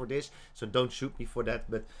times for this, so don't shoot me for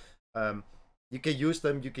that. But you can use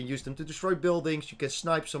them. You can use them to destroy buildings. You can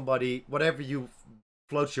snipe somebody. Whatever you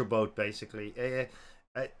floats your boat, basically.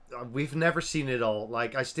 We've never seen it all.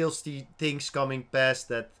 Like, I still see things coming past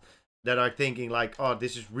that are thinking like, oh,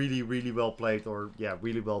 this is really, really well played, or yeah,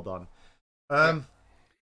 really well done.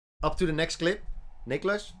 Up to the next clip.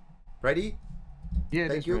 Nicholas, ready? Yeah,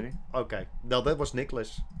 Thank you. ready. Okay. No, that was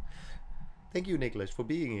Nicholas. Thank you, Nicholas, for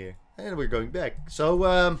being here. And we're going back. So,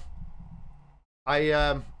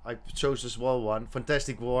 I chose as well one.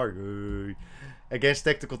 Fantastic War against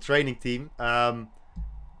Tactical Training Team.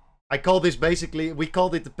 I call this basically, we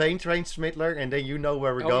called it the pain train, Smittler, and then you know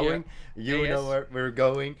where we're going. Yeah. You know where we're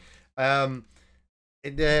going.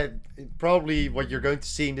 Probably what you're going to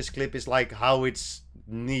see in this clip is like how it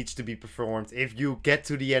needs to be performed. If you get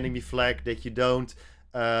to the enemy flag, that you don't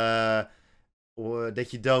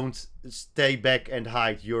stay back and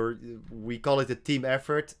hide. We call it a team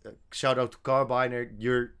effort. Shout out to Carbiner.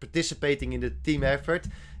 You're participating in the team effort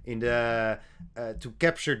in the to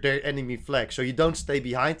capture their enemy flag. So you don't stay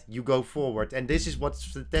behind, you go forward. And this is what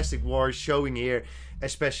Fantastic War is showing here,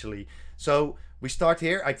 especially. So we start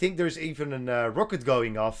here. I think there's even a rocket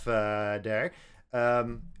going off there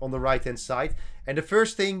on the right hand side. And the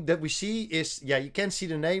first thing that we see is, yeah, you can't see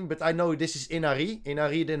the name, but I know this is Inari,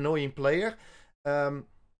 the annoying player.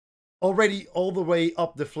 Already all the way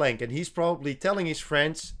up the flank, and he's probably telling his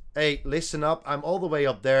friends, hey, listen up, I'm all the way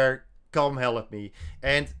up there, come help me.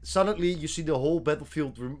 And suddenly you see the whole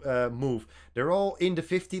battlefield move. They're all in the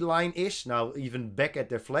 50 line-ish, now even back at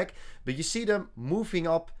their flag, but you see them moving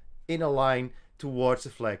up in a line towards the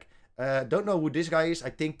flag. Don't know who this guy is. I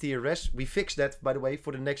think TRS. We fixed that, by the way,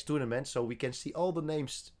 for the next tournament, so we can see all the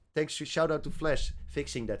names. Thanks, shout out to Flash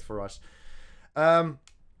fixing that for us.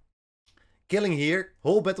 Killing here.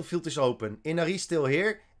 Whole battlefield is open. Inari still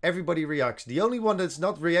here. Everybody reacts. The only one that's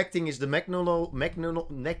not reacting is the Magnolo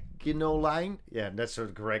line. Yeah, that's the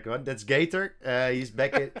correct one. That's Gator. He's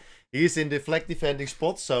back. He's in the flag defending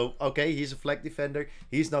spot. So, okay, he's a flag defender.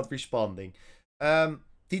 He's not responding.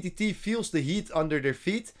 TTT feels the heat under their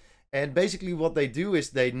feet. And basically what they do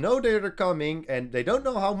is they know they're coming. And they don't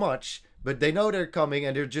know how much. But they know they're coming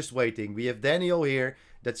and they're just waiting. We have Daniel here.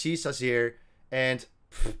 Datchisa's here. And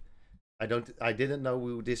I didn't know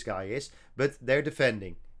who this guy is. But they're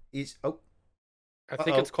defending. I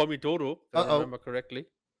think it's Call Me Dodo, if I remember correctly.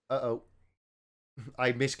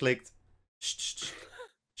 I misclicked.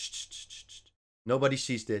 Nobody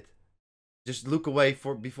sees it. Just look away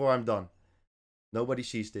before I'm done. Nobody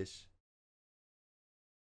sees this.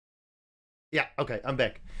 Yeah, okay, I'm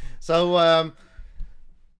back. So,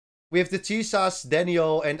 we have the Chisas,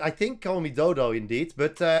 Daniel, and I think Call Me Dodo indeed.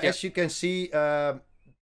 But as you can see,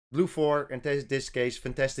 Blue 4, and in this case,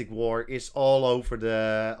 Fantastic War, is all over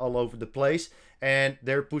the place, and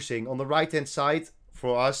they're pushing on the right hand side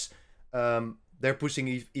for us. They're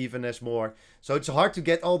pushing even as more, so it's hard to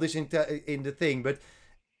get all this in the thing. But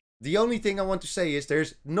the only thing I want to say is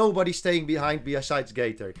there's nobody staying behind besides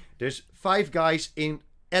Gator. There's 5 guys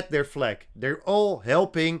at their flag. They're all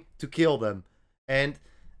helping to kill them, and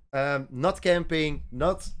not camping,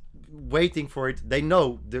 not waiting for it. They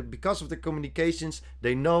know because of the communications,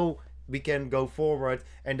 they know we can go forward,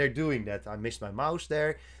 and they're doing that. I missed my mouse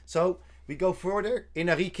there. So we go further.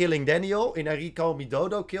 Inari killing Daniel. Inari Call Me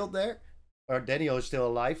Dodo killed there. Or Daniel is still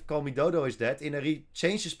alive. Call Me Dodo is dead. Inari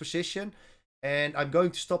changes position, and I'm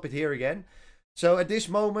going to stop it here again. So at this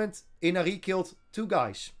moment, Inari killed 2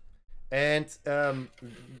 guys. And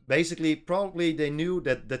basically, probably they knew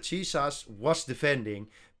that the Chisas was defending,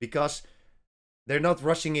 because they're not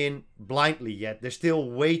rushing in blindly yet. They're still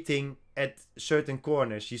waiting at certain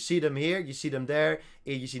corners. You see them here, you see them there,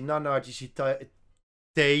 you see Nanard, you see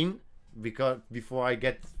Tane, because before I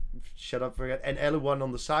get shut up for that, and L1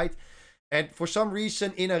 on the side. And for some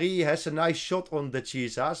reason, Inari has a nice shot on the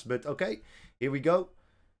Chisas, but okay, here we go.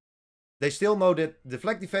 They still know that the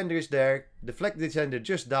flag defender is there, the flag defender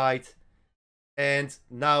just died, and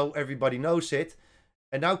now everybody knows it.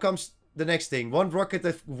 And now comes the next thing. One rocket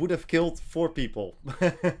that would have killed 4 people.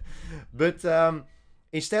 But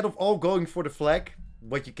instead of all going for the flag,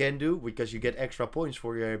 what you can do, because you get extra points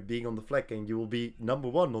for being on the flag and you will be number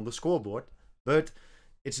 1 on the scoreboard. But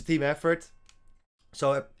it's a team effort.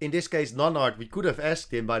 So in this case, Nanard, we could have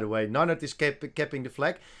asked him, by the way. Nanard is capping the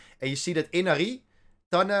flag. And you see that Inari,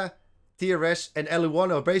 Tana, TRS and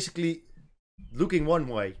L1 are basically looking one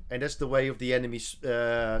way. And that's the way of the enemy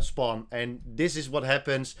spawn. And this is what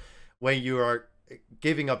happens when you are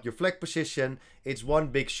giving up your flag position. It's one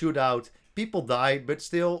big shootout. People die, but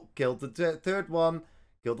still killed the third one,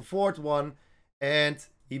 killed the fourth one. And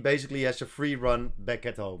he basically has a free run back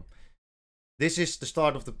at home. This is the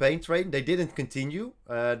start of the paint train. They didn't continue.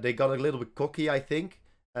 They got a little bit cocky, I think.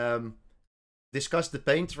 Discuss the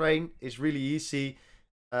paint train is really easy.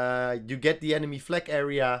 You get the enemy flag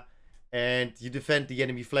area and you defend the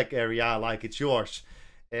enemy flag area like it's yours.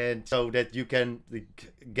 And so that you can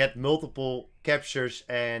get multiple captures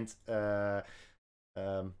and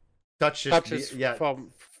touches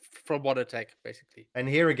from one attack, basically. And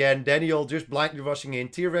here again, Daniel just blindly rushing in.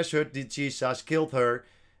 TRS hurt the Chisas, killed her.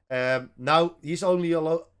 Now he's only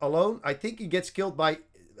alone. I think he gets killed by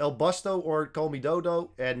El Basto or Call Me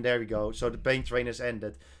Dodo. And there we go. So the paint train has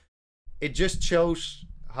ended. It just shows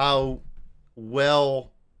how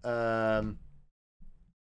well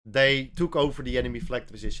they took over the enemy flag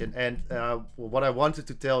position. And what I wanted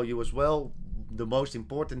to tell you as well, the most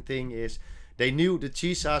important thing is they knew the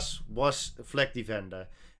Chisas was a flag defender.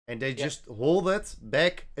 And they just hold it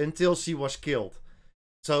back until she was killed.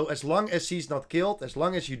 So as long as she's not killed, as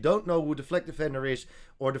long as you don't know who the flag defender is,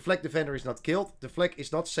 or the flag defender is not killed, the flag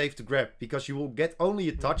is not safe to grab. Because you will get only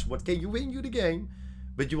a touch. What can you win you the game?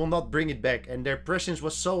 But you will not bring it back. And their presence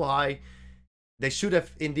was so high. They should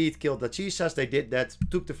have indeed killed the Chisas. They did that,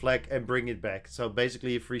 took the flag and bring it back. So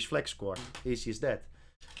basically a freeze flag score. Easy as that.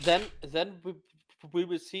 Then we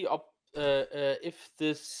will see if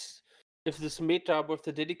this meta with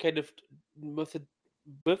the dedicated with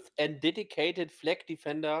a dedicated flag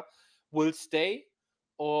defender will stay,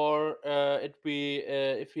 or if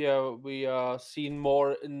we are seen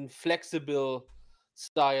more in flexible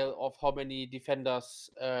style of how many defenders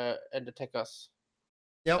and attackers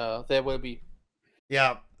there will be.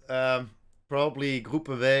 Yeah, probably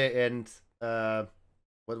Groepen W and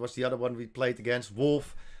what was the other one we played against?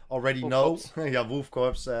 Wolf already know. Yeah, Wolf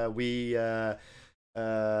Corps.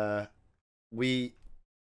 We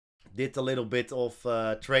did a little bit of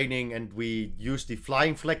training and we used the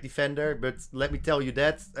flying flag defender. But let me tell you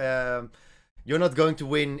that you're not going to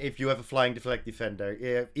win if you have a flying flag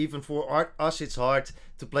defender. Even for us, it's hard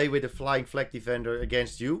to play with a flying flag defender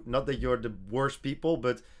against you. Not that you're the worst people,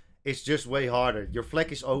 but it's just way harder. Your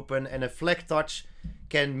flag is open and a flag touch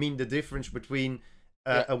can mean the difference between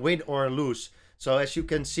a win or a lose. So as you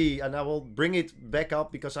can see, and I will bring it back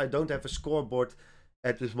up because I don't have a scoreboard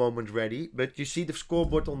at this moment ready. But you see the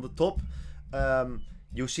scoreboard on the top.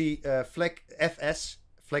 You see flag FS,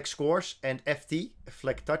 flag scores, and FT,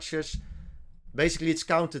 flag touches. Basically, it's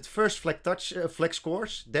counted first flag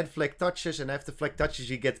scores, then flag touches, and after flag touches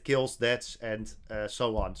you get kills, deaths, and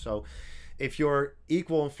so on. So if you're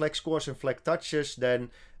equal in flag scores and flag touches, then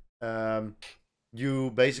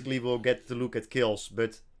you basically will get to look at kills.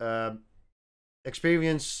 But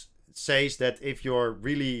experience says that if you're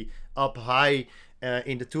really up high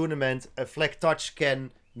in the tournament, a flag touch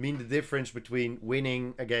can mean the difference between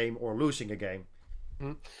winning a game or losing a game.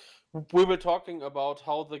 We were talking about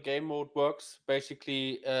how the game mode works.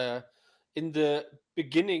 Basically, in the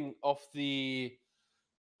beginning of the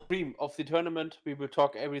stream of the tournament, we will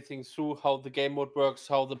talk everything through how the game mode works,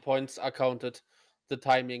 how the points are counted, the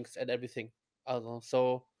timings, and everything.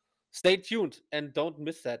 So stay tuned and don't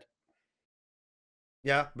miss that.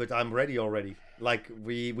 Yeah, but I'm ready already. Like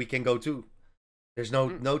we can go too. There's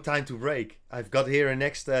no time to break. I've got here a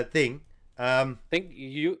next thing. I think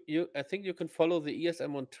you can follow the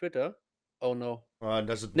ESM on Twitter. Oh no.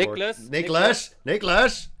 Does it Nicholas?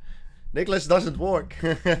 work? Nicholas doesn't work.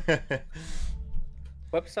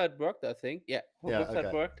 Website worked, I think. Yeah,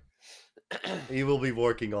 website worked. He will be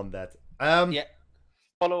working on that. Yeah.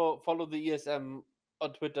 Follow the ESM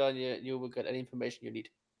on Twitter and you will get any information you need.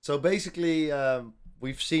 So basically,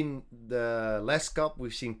 we've seen the last cup.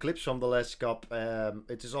 We've seen clips from the last cup.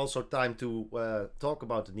 It is also time to talk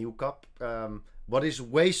about the new cup. What is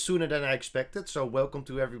way sooner than I expected. So welcome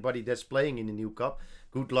to everybody that's playing in the new cup.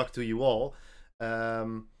 Good luck to you all.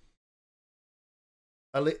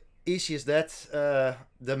 Easy as that.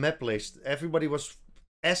 The map list. Everybody was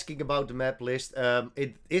asking about the map list.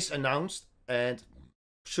 It is announced, and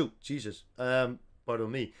shoot, Jesus.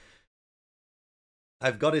 Pardon me.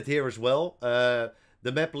 I've got it here as well.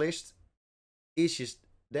 The map list is just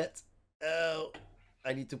that.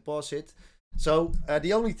 I need to pause it. So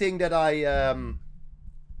the only thing that I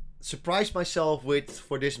surprised myself with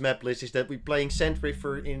for this map list is that we're playing Sand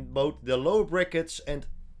River in both the lower brackets and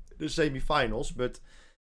the semi-finals. But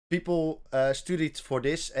people studied for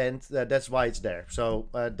this, and that's why it's there. So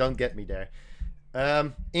don't get me there.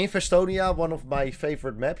 Infestonia, one of my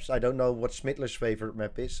favorite maps. I don't know what Smittler's favorite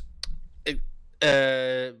map is.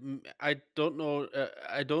 I don't know.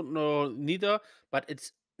 I don't know neither, but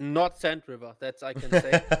it's not Sand River. That's I can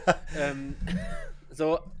say.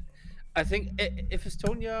 So I think if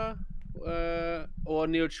Estonia or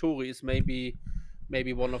Neochori is maybe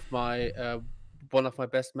one of my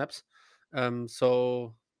best maps.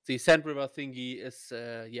 So the Sand River thingy is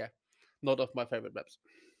not of my favorite maps.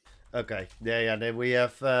 Okay, yeah. Then we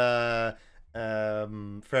have Faresh.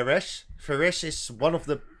 Faresh is one of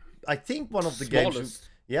the, I think one of the games.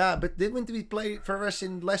 Yeah, but didn't we play Faresh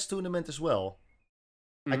in last tournament as well?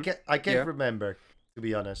 Mm-hmm. I can't remember, to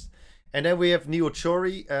be honest. And then we have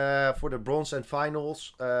Neochori for the bronze and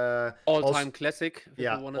finals. All-time classic.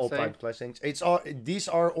 Yeah, all-time classics. These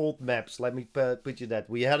are old maps. Let me put you that.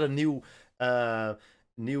 We had a new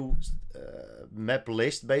map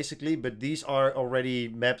list basically, but these are already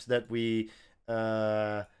maps that we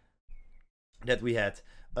had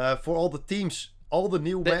for all the teams, all the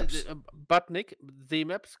new maps. But Nick, the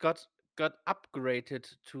maps got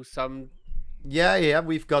upgraded to some. Yeah,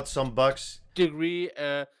 we've got some bugs. Degree,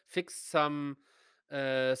 fixed some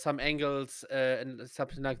angles and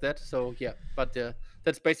something like that. So yeah, but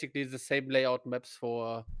that's basically the same layout maps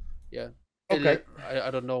for Okay.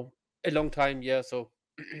 I don't know, a long time. Yeah, so.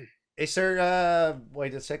 Is there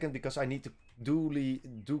wait a second, because I need to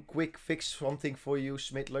do quick fix something for you,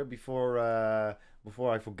 Smittler, before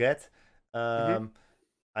I forget.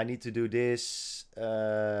 I need to do this,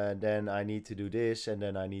 then I need to do this, and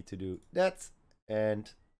then I need to do that, and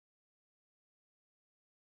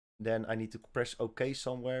then I need to press OK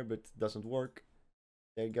somewhere, but it doesn't work.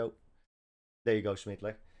 There you go,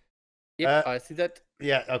 Smittler. Yeah, I see that.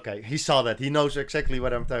 Yeah, okay, he saw that. He knows exactly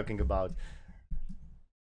what I'm talking about.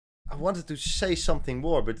 I wanted to say something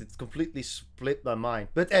more, but it completely split my mind.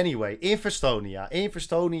 But anyway, Infestonia,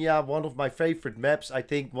 one of my favorite maps. I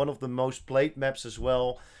think one of the most played maps as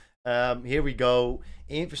well. Here we go.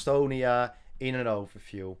 Infestonia in an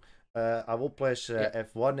overview. I will press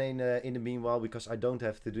F1 in the meanwhile, because I don't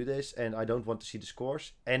have to do this and I don't want to see the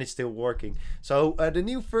scores, and it's still working. So the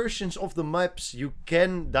new versions of the maps you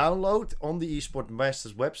can download on the Esport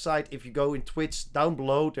Masters website. If you go in Twitch, down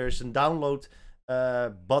below there's a download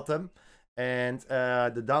button, and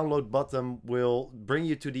the download button will bring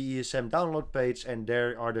you to the ESM download page, and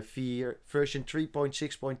there are the version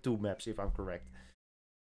 3.6.2 maps, if I'm correct.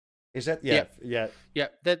 Is that yeah.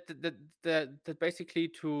 That basically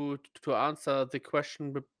to answer the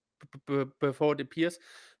question before it appears,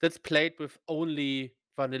 that's played with only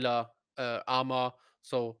vanilla Arma,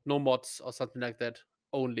 so no mods or something like that,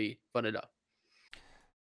 only vanilla.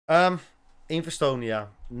 Infestonia,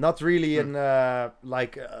 not really a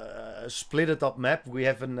splitted up map. We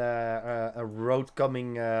have a road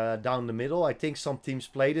coming down the middle. I think some teams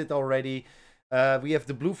played it already. We have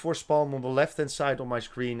the blue force spawn on the left hand side on my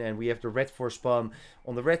screen, and we have the red force spawn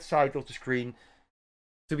on the red side of the screen.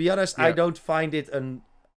 To be honest, I don't find it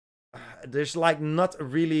there's like not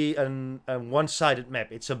really a one-sided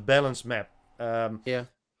map. It's a balanced map.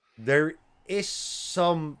 There is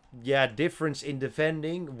some difference in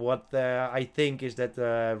defending. What I think is that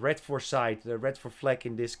the red for flag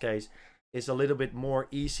in this case, is a little bit more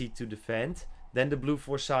easy to defend than the blue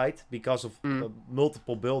for side, because of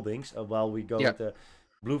multiple buildings. While we go with the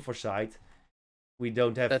blue for side, we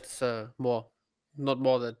don't have. That's not more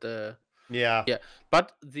that.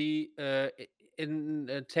 But the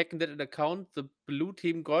in taking that into account, the blue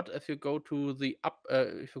team got, if you go to the up,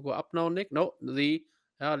 if you go up now, Nick, no, the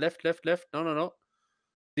left, no,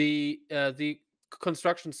 the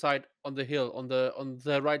construction site on the hill, on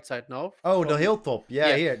the right side now. Oh, the hilltop,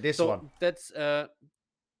 here, this so one. That's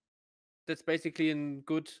That's basically a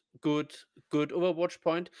good Overwatch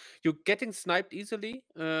point. You're getting sniped easily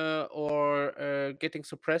or getting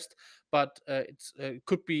suppressed, but it's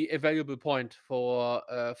could be a valuable point for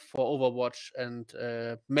Overwatch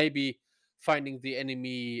and maybe finding the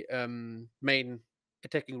enemy main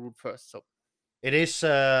attacking route first. So It is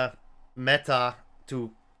meta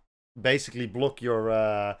to basically block your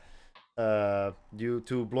you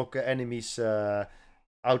to block enemies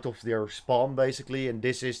out of their spawn basically, and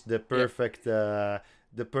this is the perfect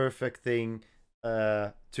thing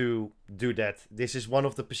to do that. This is one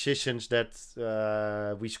of the positions that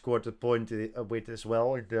we scored a point with as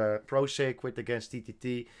well in the pro circuit against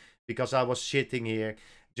TTT, because I was sitting here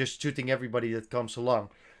just shooting everybody that comes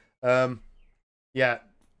along. Yeah,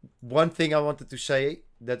 one thing I wanted to say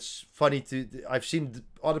that's funny I've seen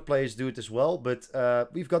other players do it as well, but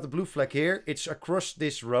we've got the blue flag here. It's across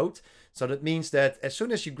this road, so that means that as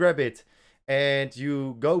soon as you grab it and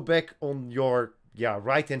you go back on your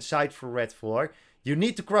right hand side for red 4, you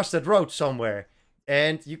need to cross that road somewhere,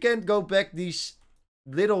 and you can't go back these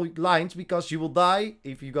little lines because you will die.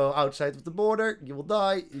 If you go outside of the border, you will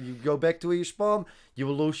die. You go back to where you spawn, you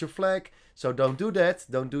will lose your flag. So don't do that.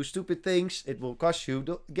 Don't do stupid things. It will cost you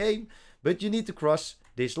the game. But you need to cross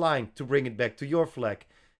this line to bring it back to your flag.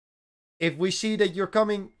 If we see that you're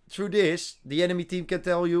coming through this, the enemy team can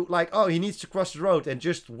tell you like, oh, he needs to cross the road, and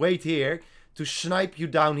just wait here to snipe you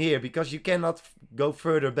down here because you cannot go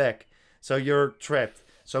further back. So you're trapped.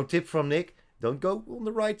 So tip from Nick, don't go on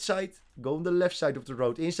the right side. Go on the left side of the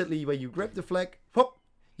road. Instantly when you grab the flag, hop,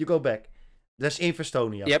 you go back. That's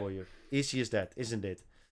Inferstonia for you. Easy as that, isn't it?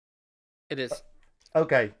 it is.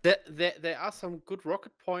 Okay. There are some good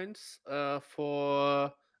rocket points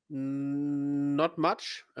for not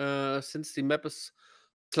much since the map is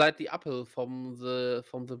slightly uphill from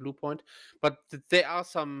the blue point, but there are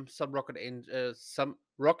some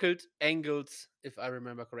rocket angles, if I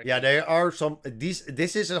remember correctly. Yeah, there are some.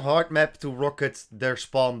 This is a hard map to rocket their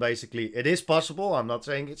spawn. Basically, it is possible. I'm not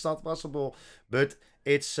saying it's not possible, but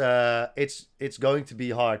it's going to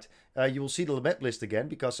be hard. You will see the map list again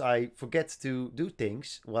because I forget to do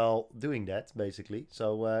things while doing that, basically.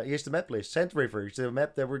 So here's the map list. Sand River is the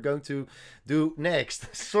map that we're going to do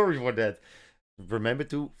next. Sorry for that. Remember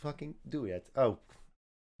to fucking do it. Oh,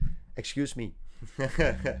 excuse me.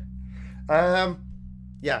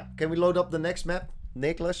 Yeah, can we load up the next map,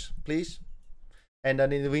 Nicholas, please? And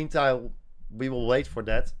then in the meantime, we will wait for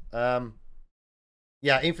that.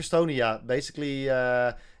 Yeah, Inferstonia, basically.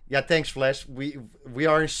 Yeah, thanks, Flash. We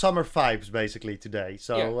are in summer vibes basically today.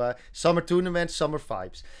 So summer tournament, summer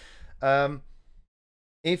vibes.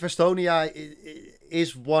 Inferstonia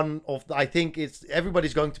is one of I think it's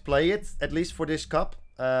everybody's going to play it at least for this cup.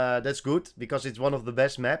 That's good because it's one of the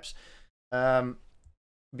best maps.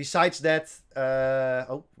 Besides that,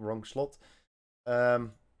 oh, wrong slot.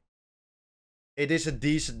 It is a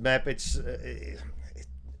decent map. It's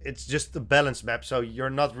just a balanced map, so you're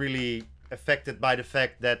not really affected by the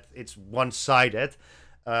fact that it's one-sided.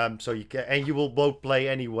 So you can, and you will both play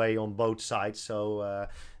anyway on both sides. So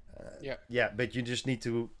yeah, but you just need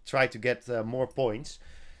to try to get more points.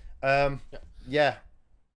 Yeah.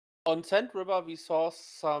 On Sand River, we saw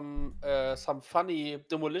some funny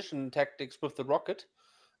demolition tactics with the rocket.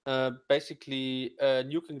 Basically,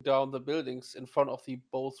 nuking down the buildings in front of the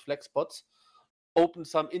both flag spots. Open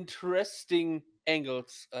some interesting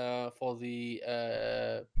angles for the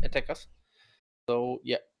attackers. So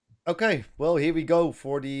yeah. Okay, well here we go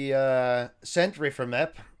for the Sand River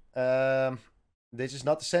map. This is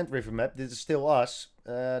not the Sand River map. This is still us.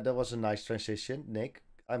 That was a nice transition, Nick.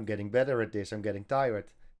 I'm getting better at this. I'm getting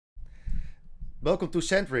tired. Welcome to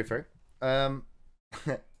Sand River.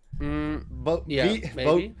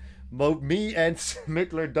 Both me and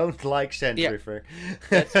Smittler don't like Sand River.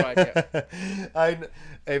 That's right. Yeah.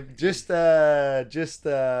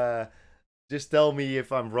 Just tell me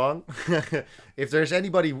if I'm wrong. If there's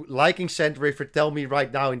anybody liking Sand River, tell me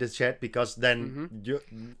right now in the chat, because then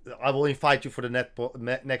I will invite you for the next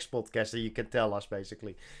podcast, and you can tell us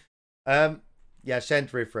basically. Yeah,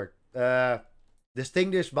 Sand River.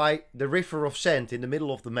 Distinguished by the river of sand in the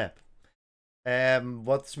middle of the map.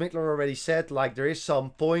 What Smittler already said, like there is some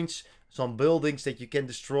points, some buildings that you can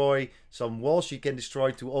destroy, some walls you can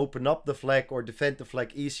destroy to open up the flag or defend the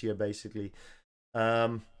flag easier, basically.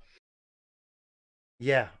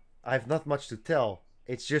 Yeah, I have not much to tell.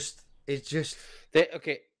 It's just.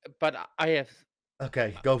 Okay, but I have.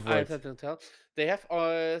 Okay, go for it. I have something to tell. They have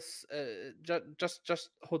just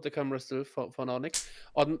hold the camera still for now, Nick.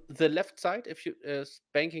 On the left side, if you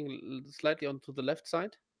banking slightly onto the left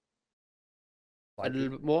side. A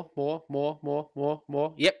little bit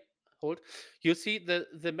more. Yep. hold. You see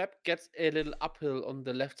the map gets a little uphill on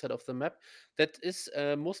the left side of the map. That is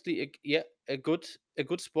mostly a good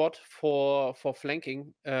spot for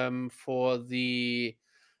flanking. For the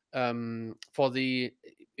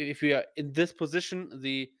if we are in this position,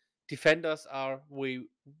 the defenders are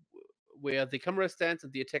where the camera stands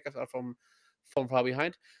and the attackers are from far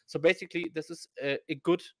behind. So basically, this is a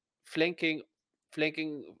good flanking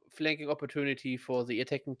opportunity for the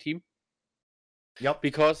attacking team. Yep.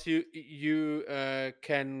 Because you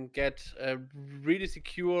can get really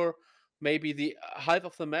secure maybe the half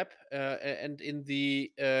of the map and in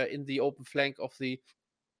the open flank of the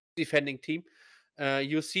defending team.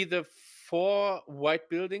 You see the 4 white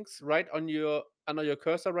buildings right under your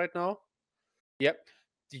cursor right now. Yep,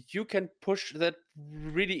 you can push that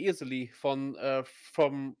really easily from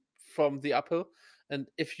the uphill, and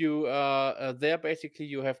if you are there, basically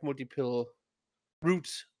you have multiple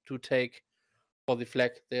routes to take for the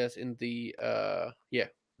flag. There's in the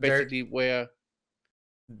basically where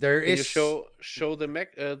there can is you show the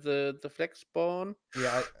mech the flag spawn.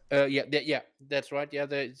 Yeah, that's right. Yeah,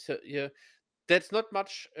 that's not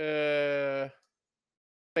much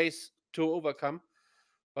space to overcome,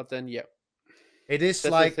 but then it is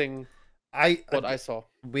that's like the thing. I saw.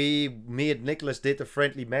 Me and Nicholas did a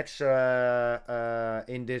friendly match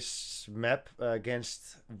in this map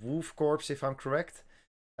against Wolf Corps, if I'm correct.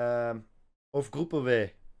 Of Groepen W.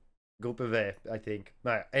 Groepen W, I think.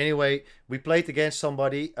 Anyway, we played against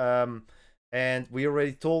somebody, and we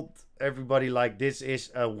already told everybody like this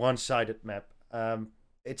is a one-sided map.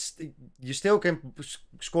 You still can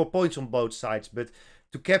score points on both sides, but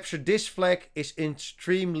to capture this flag is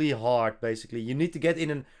extremely hard. Basically, you need to get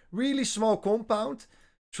in a really small compound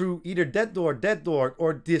through either that door,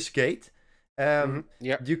 or this gate.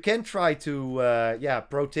 You can try to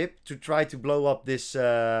pro tip to try to blow up this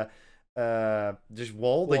wall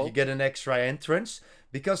that you get an extra entrance,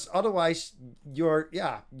 because otherwise you're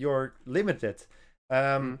limited.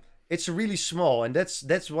 It's really small, and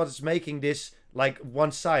that's what's making this like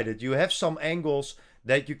one-sided. You have some angles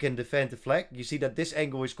that you can defend the flag. You see that this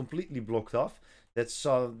angle is completely blocked off. That's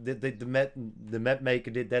the map maker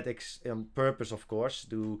did that on purpose, of course,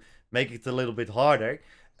 to make it a little bit harder.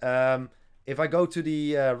 If I go to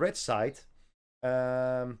the red side,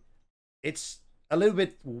 it's a little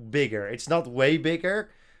bit bigger. It's not way bigger,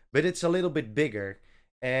 but it's a little bit bigger.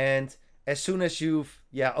 And as soon as you've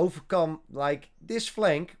overcome like this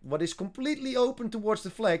flank, what is completely open towards the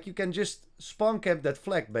flag, you can just spawn camp that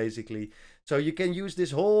flag basically. So you can use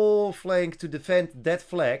this whole flank to defend that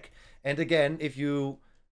flag. And again, if you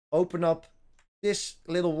open up this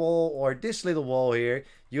little wall or this little wall here,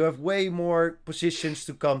 you have way more positions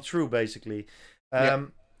to come through basically.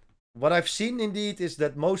 What I've seen indeed is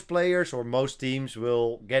that most players or most teams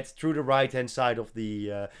will get through the right hand side of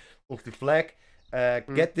the flag,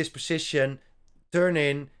 get this position, turn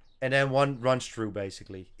in, and then one runs through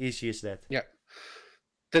basically. Easy as that. Yeah,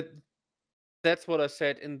 that's what I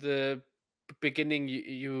said in the beginning.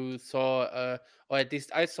 You saw, or at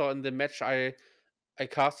least I saw in the match I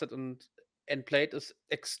casted and played, is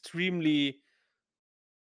extreme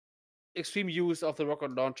use of the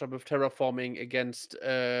rocket launcher with terraforming against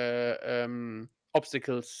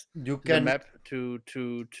obstacles You in the can map to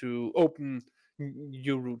open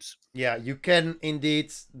new routes. Yeah, you can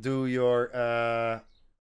indeed do your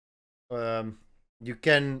you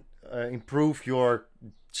can improve your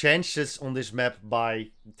chances on this map by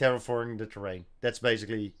terraforming the terrain. That's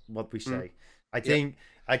basically what we say. I think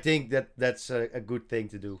that's a good thing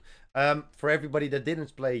to do. For everybody that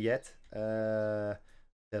didn't play yet, here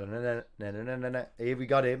we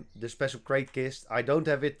got him, the special crate kist. I don't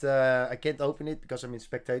have it. I can't open it because I'm in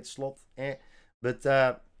spectator slot. But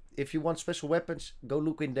if you want special weapons, go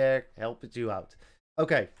look in there. Help it you out.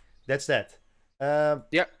 Okay, that's that.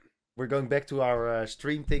 We're going back to our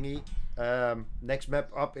stream thingy. Next map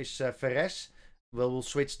up is Veres. We'll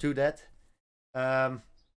switch to that. And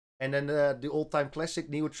then the all-time classic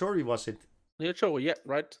Neochori, was it? Neochori, yeah,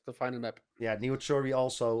 right. The final map. Yeah, Neochori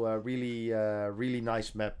also really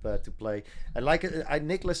nice map to play. And like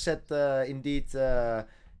Nicholas said, indeed,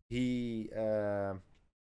 he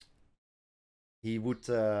would.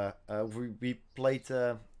 We played.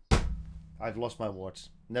 I've lost my words.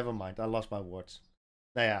 Never mind, I lost my words.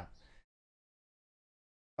 Yeah.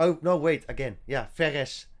 Oh no! Wait again. Yeah,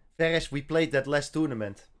 Veres. We played that last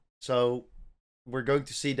tournament, so we're going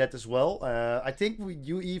to see that as well. I think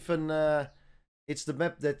you even. It's the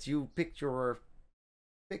map that you picked your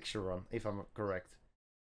picture on, if I'm correct.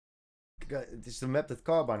 It's the map that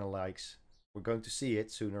Carbiner likes. We're going to see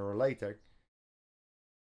it sooner or later.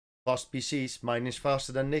 Fast PCs. Mine is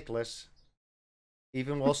faster than Nicholas.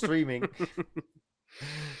 even while streaming.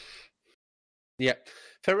 Yeah,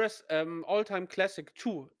 Ferris, all-time classic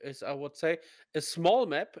 2 is, I would say, a small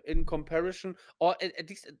map in comparison, or at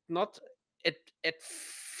least not at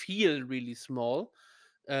feel really small.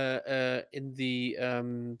 In the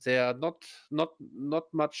there are not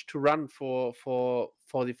much to run for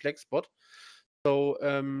the flex spot. So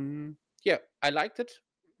yeah, I liked it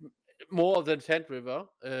more than Sand River,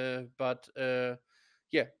 but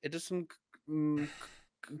yeah, it is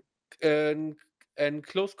an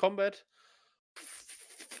close combat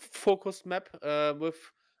focused map with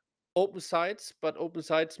open sides, but open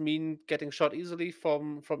sides mean getting shot easily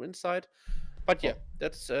from inside. But yeah,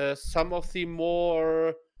 that's some of the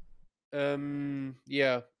more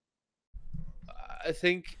yeah, I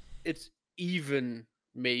think it's even,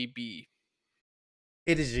 maybe.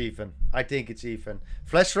 It is even. I think it's even.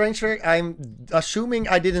 Flash Ranger, I'm assuming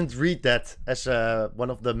I didn't read that as one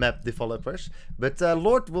of the map developers, but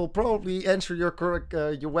Lord will probably answer your correct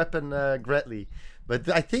your weapon greatly. But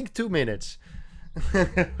I think 2 minutes.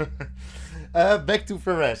 Back to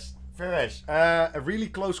Ferez. Ferez, a really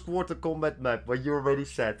close quarter combat map, what you already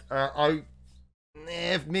said. I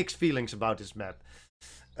have mixed feelings about this map.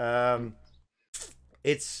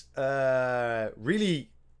 It's really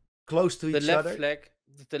close to each other.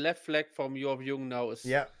 The left flag from your view now is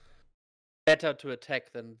Yeah, better to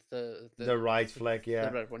attack than the right flag. Yeah,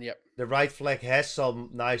 the right one. Yeah, the right flag has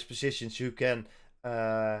some nice positions you can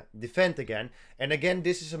defend again. And again,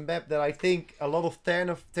 this is a map that I think a lot of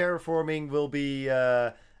terraforming will be.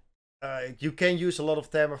 You can use a lot of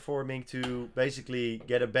terraforming to basically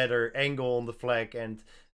get a better angle on the flag and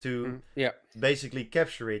to basically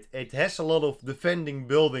capture it. It has a lot of defending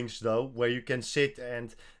buildings though, where you can sit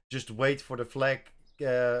and just wait for the flag.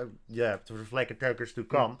 For the flag attackers to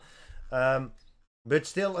come. But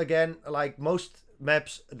still, again, like most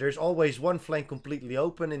maps, there's always one flank completely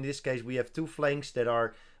open. In this case, we have 2 flanks that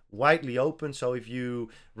are widely open. So if you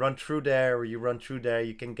run through there or you run through there,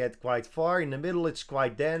 you can get quite far. In the middle, it's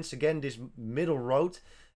quite dense. Again, this middle road.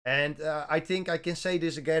 And I think I can say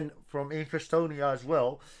this again from Infestonia as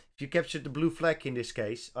well. If you capture the blue flag in this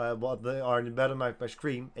case, what they are in the bottom of my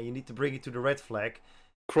screen, and you need to bring it to the red flag.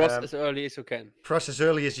 Cross as early as you can. Cross as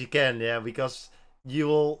early as you can, yeah, because you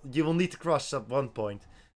will need to cross at one point.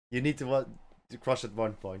 You need to cross at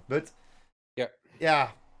one point, but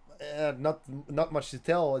not much to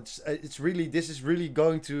tell. It's really, this is really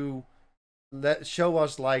going to show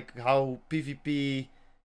us like how PvP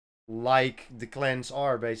like the clans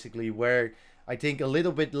are basically, where I think a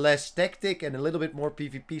little bit less tactic and a little bit more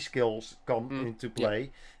PvP skills come into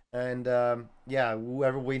play. And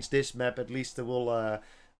whoever wins this map at least will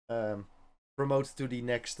promote to the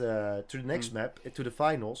next map, to the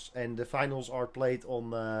finals, and the finals are played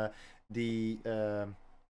on the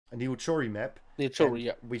New Chori map. New Chori,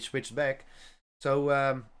 yeah. We switched back,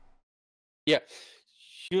 so yeah,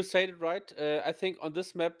 you said it right. I think on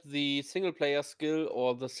this map, the single player skill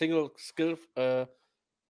or the single skill, the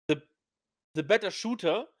better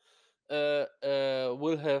shooter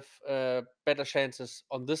will have better chances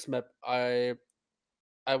on this map.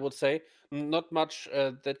 I would say not much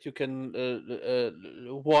that you can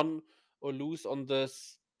won or lose on the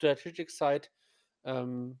strategic side.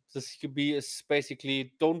 The CQB is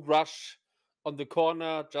basically don't rush on the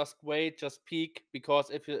corner, just wait, just peek,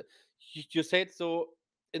 because if you said so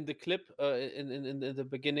in the clip in the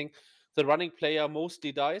beginning, the running player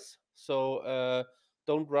mostly dies, so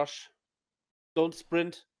don't rush, don't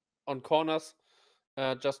sprint on corners,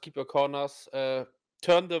 just keep your corners,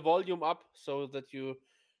 turn the volume up so that you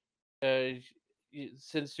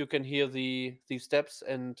since you can hear the steps,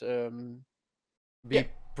 and be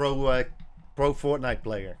pro Fortnite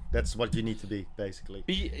player. That's what you need to be, basically.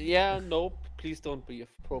 No, please don't be a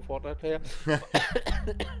pro Fortnite player.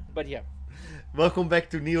 But yeah. Welcome back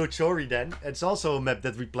to Neo Chori then. It's also a map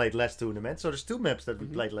that we played last tournament. So there's 2 maps that we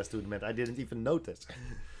played last tournament. I didn't even notice.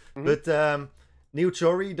 But Neo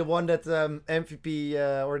Chori, the one that MVP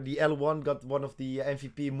or the L1 got one of the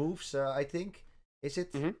MVP moves, I think. Is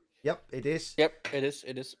it? Yep, it is. Yep, it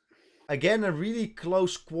is. Again, a really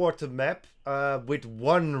close quarter map with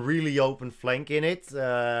one really open flank in it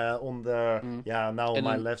on the on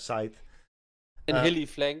my left side. Hilly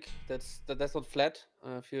flank. That's not flat.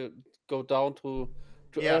 If you go down to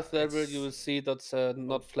earth level, you will see that's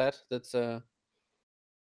not flat. That's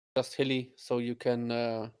just hilly, so you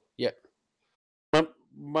can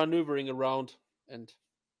maneuvering around and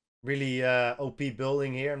really OP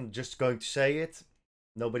building here. I'm just going to say it.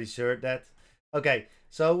 Nobody's heard that. Okay,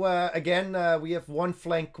 so again, we have one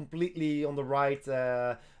flank completely on the right.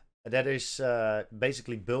 That is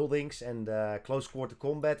basically buildings and close quarter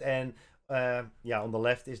combat. And on the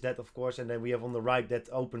left is that, of course, and then we have on the right that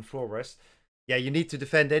open forest. Yeah, you need to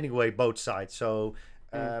defend anyway, both sides. So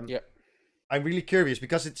I'm really curious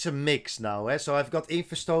because it's a mix now. So I've got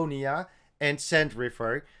Inferstonia and Sand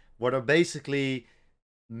River, what are basically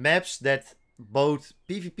maps that both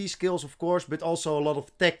PvP skills, of course, but also a lot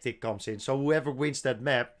of tactic comes in. So whoever wins that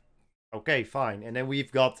map, okay, fine. And then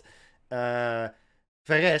we've got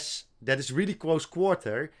Veres, that is really close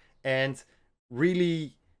quarter and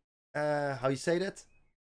really, how you say that?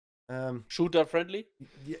 Shooter friendly?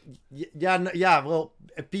 Well,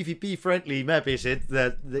 a PvP friendly map is it?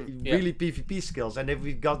 Really PvP skills. And if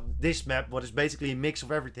we've got this map, what is basically a mix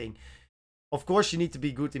of everything. Of course, you need to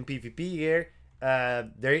be good in PvP here.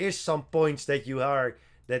 There is some points that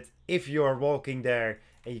that if you are walking there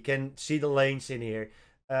and you can see the lanes in here,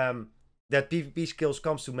 that PvP skills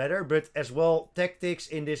comes to matter. But as well, tactics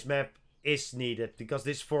in this map is needed because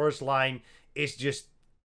this forest line is just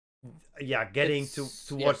getting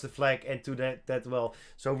towards the flag and to that well.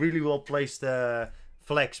 So really well placed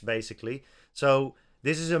flags basically. So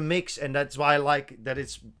this is a mix, and that's why I like that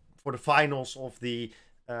it's for the finals of the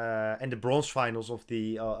and the bronze finals of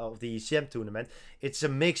the ECM tournament. It's a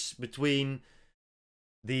mix between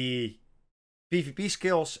the PvP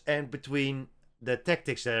skills and between the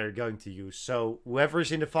tactics that they're going to use. So whoever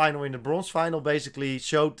is in the final, in the bronze final, basically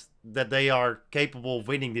showed that they are capable of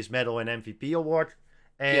winning this medal and MVP award.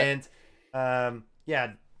 And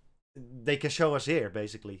they can show us here,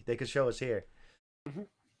 basically. They can show us here. Mm-hmm.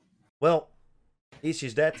 Well, easy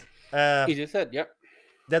as that. Easy as that, yeah.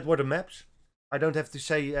 That were the maps. I don't have to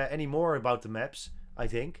say any more about the maps, I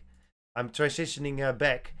think. I'm transitioning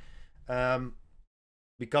back.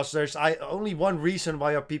 Because there's only one reason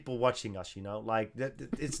why are people watching us, you know? Like,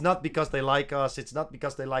 it's not because they like us. It's not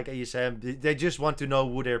because they like ESM. They just want to know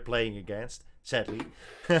who they're playing against, sadly.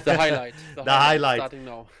 The highlight. The highlight. Starting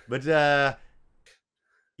now. But,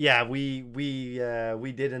 we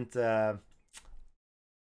didn't...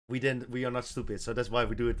 We are not stupid, so that's why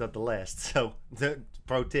we do it at the last. So, the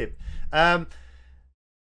pro tip.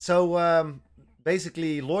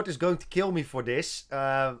 Basically, Lord is going to kill me for this.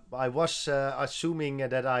 I was assuming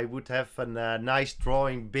that I would have a nice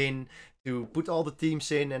drawing bin to put all the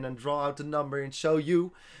teams in and then draw out the number and show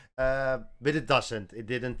you. But it doesn't. It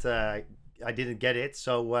didn't. I didn't get it.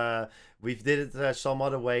 So we've did it some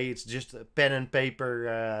other way. It's just a pen and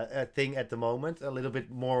paper thing at the moment. A little bit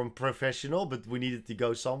more professional, but we needed to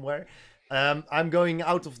go somewhere. I'm going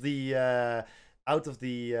out of the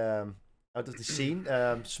scene.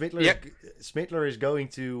 Smittler is going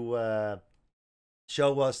to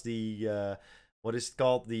show us the what is it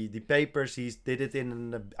called, the papers. He did it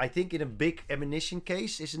in I think in a big ammunition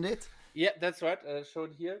case, isn't it? Yeah, that's right.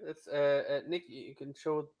 Shown here. It's Nick. You can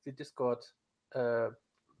show the Discord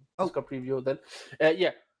preview then.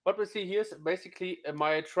 What we see here is basically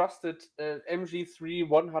my trusted MG3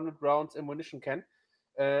 100 rounds ammunition can,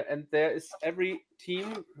 and there is every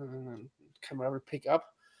team. Camera will pick up.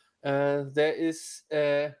 There is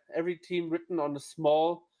every team written on a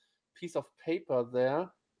small piece of paper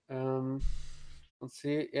there. Let's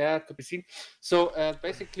see. Yeah, it could be seen. So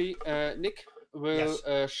basically, Nick will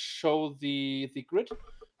show the grid.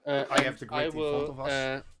 I have the grid in front of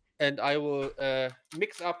us. And I will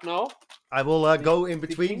mix up now. I will go in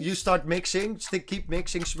between. You start mixing. Keep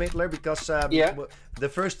mixing, Smittler, because the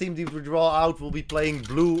first team that we draw out will be playing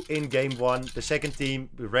blue in game 1. The second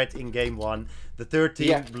team, red in game 1. The third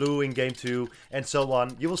team, blue in game 2, and so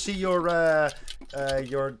on. You will see your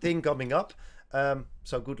thing coming up.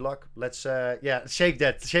 So good luck. Let's shake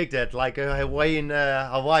that like a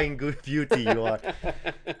Hawaiian good beauty you are.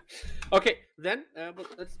 Okay, then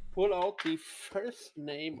let's pull out the first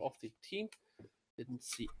name of the team. Didn't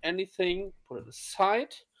see anything. Put it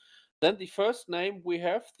aside. Then the first name we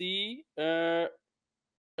have the 1st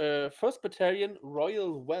Battalion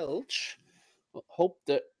Royal Welch. Hope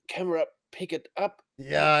the camera pick it up.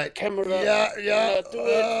 Yeah, camera. Do it.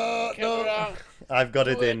 Camera. No. I've got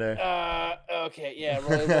it in there. Okay, yeah,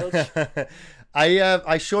 Royal Welch.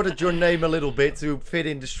 I shorted your name a little bit to fit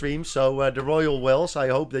in the stream, so the Royal Wells. I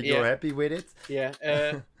hope that you're happy with it.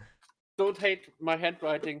 Yeah. Don't hate my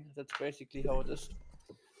handwriting. That's basically how it is.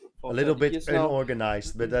 A little bit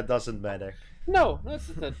unorganized, but that doesn't matter. No,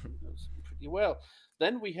 that's pretty well.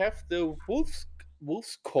 Then we have the Wolf's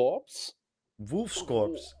Corpse. Wolf's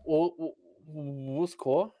Corpse. Wolf's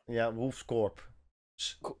Corpse. Yeah, Wolf's Corpse.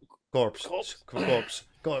 Corpse.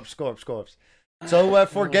 So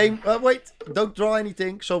for game, wait, don't draw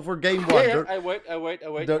anything. So for game 1, yeah, I wait.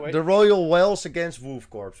 The Royal Wells against Wolf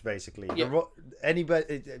Corps, basically. Yeah.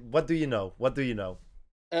 Anybody? What do you know?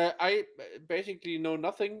 I basically know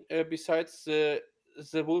nothing besides the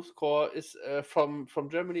the Wolf score is from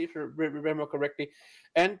Germany, if I remember correctly,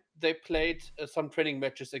 and they played some training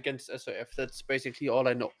matches against SOF. That's basically all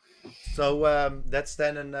I know. So that's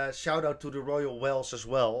then a shout out to the Royal Wells as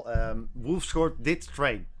well. Wolfscore did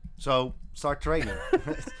train, so start training.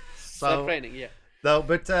 Start training, yeah. No,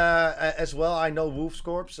 but as well, I know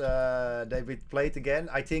Wolfscorps. They will play it again.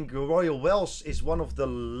 I think Royal Wells is one of the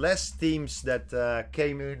last teams that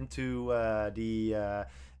came into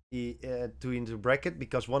into bracket,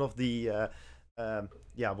 because one of the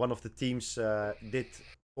teams did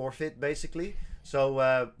forfeit basically.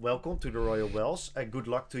 So welcome to the Royal Wells. Good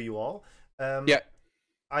luck to you all. Yeah.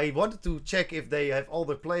 I wanted to check if they have all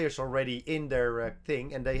the players already in their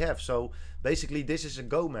thing, and they have. So basically, this is a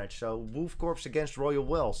go match. So Wolf Corps against Royal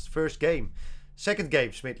Wells, first game. Second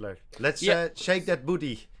game, Schmidtler. Let's shake that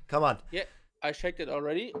booty. Come on. Yeah, I shaked it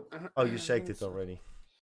already. Oh, you shaked it already.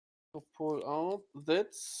 To pull out.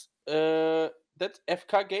 That's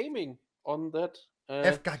FK Gaming on that.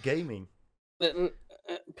 FK Gaming. Little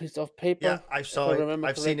piece of paper. Yeah, I saw it.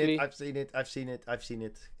 I've seen it.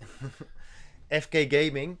 FK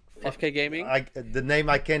Gaming. FK Gaming. The name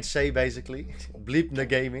I can't say basically. Bleep the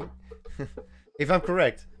gaming. If I'm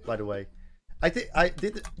correct, by the way. I think I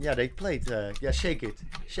did it. Yeah, they played. Shake it.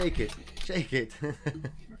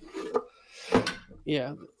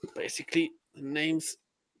 Yeah, basically the names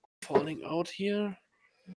falling out here.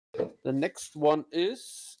 The next one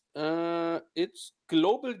is it's it's a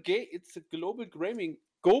global gaming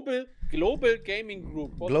gaming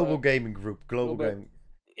group. Global gaming group. Gaming.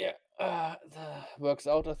 Yeah, works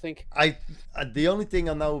out, I think. The only thing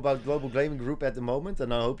I know about Global Gaming Group at the moment,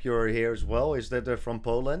 and I hope you're here as well, is that they're from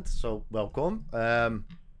Poland. So welcome.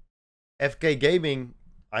 FK Gaming,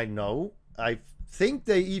 I know. I think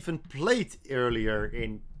they even played earlier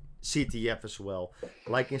in CTF as well,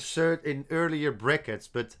 like in earlier brackets.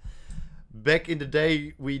 But back in the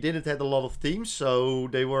day, we didn't have a lot of teams, so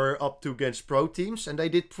they were up to against pro teams, and they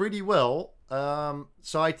did pretty well.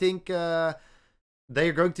 So I think.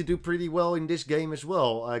 They're going to do pretty well in this game as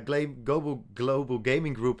well. Global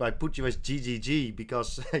Gaming Group, I put you as GGG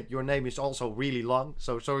because your name is also really long,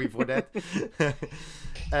 so sorry for that.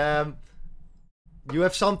 You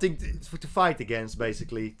have something to fight against,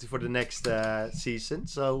 basically, for the next season.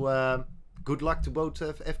 So good luck to both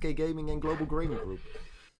FK Gaming and Global Gaming Group.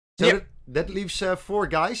 So that leaves 4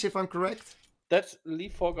 guys, if I'm correct. That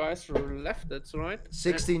leave 4 guys left, that's right.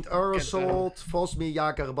 16th Aerosol, Vosmi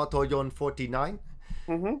Jager Battalion 49.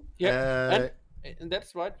 Mm-hmm. Yeah, and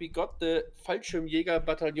that's right. We got the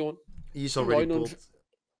Fallschirmjäger-Bataillon. He's already pulled.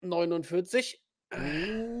 49.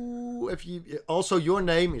 Ooh, also your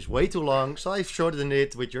name is way too long, so I've shortened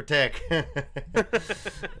it with your tag.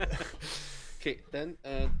 Okay, then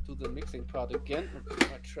to the mixing part again.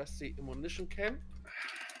 My trusty ammunition can.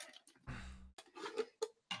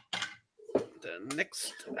 The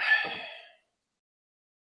next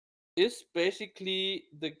is basically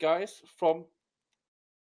the guys from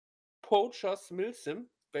Poachers Milsim,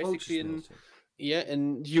 basically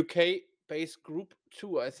in UK based group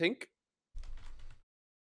 2, I think.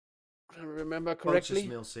 If I remember correctly.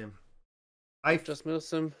 Poachers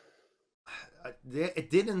Milsim. It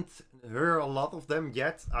didn't hear a lot of them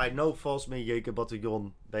yet. I know Vosmi Jager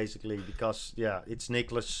Battalion basically because it's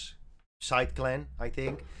Nicholas' side clan, I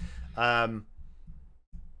think.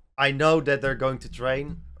 I know that they're going to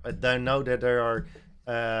train. I know that there are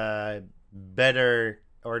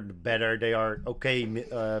they are okay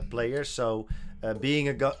players. So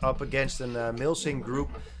being up against a Milsim group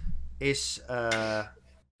is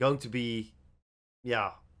going to be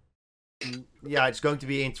it's going to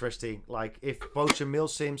be interesting. Like if Poacher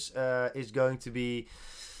Milsims is going to be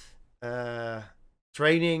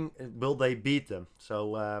training, will they beat them?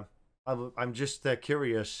 So I'm just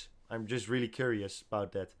curious. I'm just really curious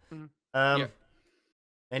about that. Mm-hmm.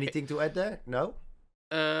 Anything to add there? No.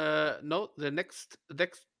 No. The next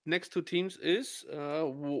 2 teams is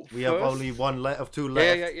we have only 2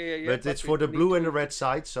 left. Yeah. But it's for the blue and the red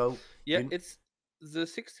side. So it's the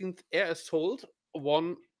 16th Air Assault,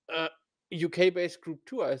 one UK based group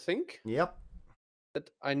 2, I think. Yep. That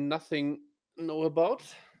I nothing know about.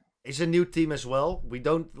 It's a new team as well. We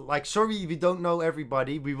don't we don't know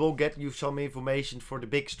everybody. We will get you some information for the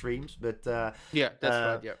big streams, but that's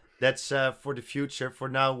right. Yeah, that's for the future. For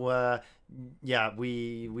now,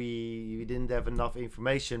 we didn't have enough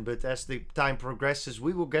information, but as the time progresses,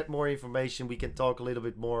 we will get more information. We can talk a little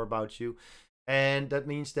bit more about you, and that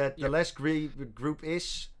means that the last group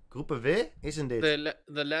is Gruppe V, isn't it?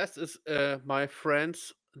 The last is my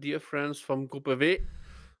dear friends from Gruppe V.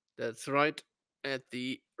 That's right. At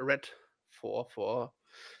the red 4.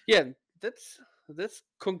 Yeah, that's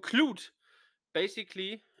conclude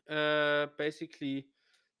basically, the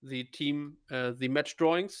team, the match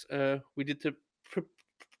drawings. We did the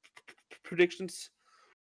predictions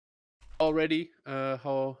already.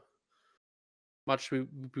 How much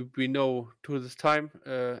we know to this time.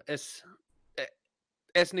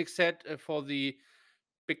 As Nick said, for the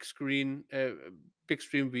big screen,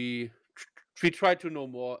 we try to know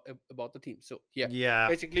more about the team. So Yeah.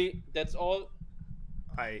 basically that's all.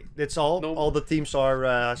 That's all. No- All the teams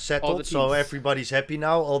are settled, so teams. everybody's happy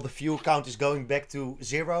now. All the fuel count is going back to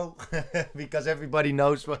 0 because everybody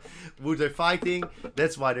knows who they're fighting.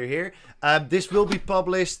 That's why they're here. This will be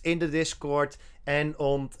published in the Discord and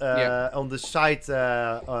on the site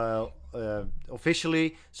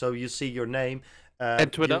officially, so you see your name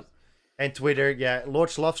And Twitter. And Twitter, yeah.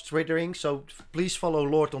 Lord loves twittering, so please follow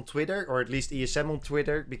Lord on Twitter, or at least ESM on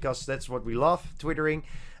Twitter, because that's what we love, twittering.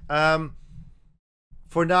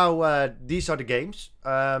 For now, these are the games.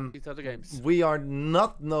 These are the games. We are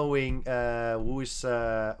not knowing who is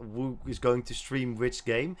going to stream which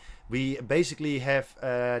game. We basically have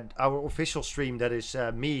our official stream, that is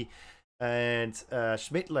me and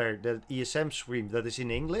Schmidtler, the ESM stream, that is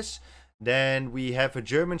in English. Then we have a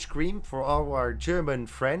German stream for all our German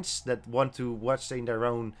friends that want to watch in their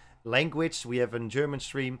own language. We have a German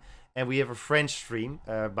stream, and we have a French stream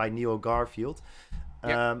by Neo Garfield.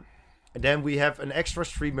 Yep. Then we have an extra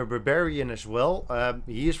streamer, Barbarian, as well.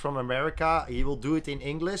 He is from America. He will do it in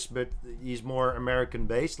English, but he's more American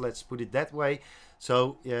based, let's put it that way.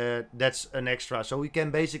 So that's an extra. So we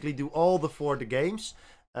can basically do all the 4 games,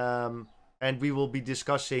 and we will be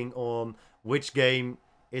discussing on which game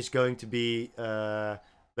is going to be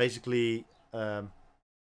basically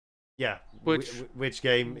which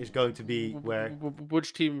game is going to be where,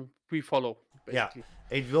 which team we follow, basically.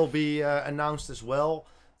 Yeah, it will be announced as well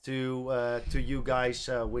to you guys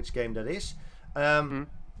which game that is.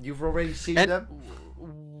 You've already seen them.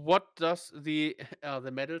 What does the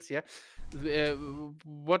medals? Yeah,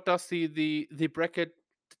 what does the bracket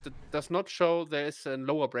does not show? There is a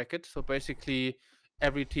lower bracket, so basically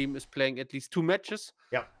every team is playing at least 2 matches.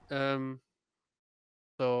 Yeah.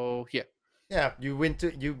 So yeah. Yeah,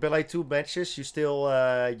 you play 2 matches. You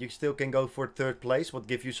still can go for 3rd place, what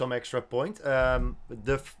give you some extra point.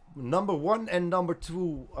 The number 1 and number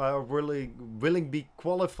 2 are really willing be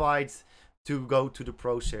qualified to go to the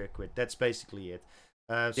pro circuit. That's basically it.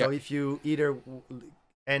 So if you either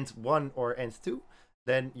end 1 or end 2,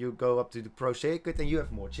 then you go up to the pro circuit and you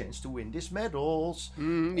have more chance to win these medals.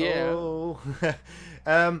 Yeah. Oh.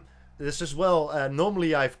 This as well.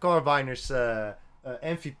 Normally I have Carbiner's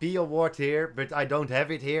MVP award here, but I don't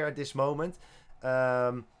have it here at this moment.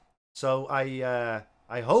 So I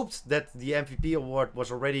hoped that the MVP award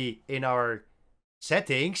was already in our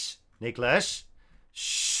settings. Nicholas,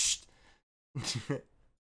 shh.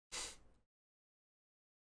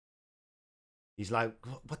 He's like,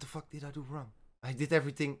 what the fuck did I do wrong? I did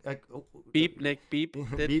everything. Beep, Nick, beep.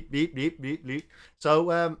 Beep, beep, beep, beep, beep.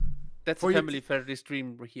 So that's a family-friendly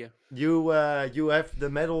stream here. You have the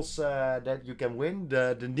medals that you can win.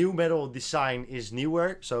 The new medal design is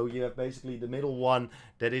newer, so you have basically the middle one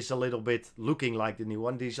that is a little bit looking like the new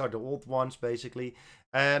one. These are the old ones basically.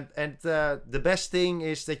 And the best thing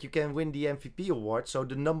is that you can win the MVP award. So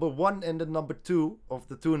the number 1 and the number 2 of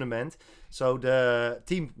the tournament. So the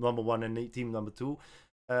team number 1 and the team number 2.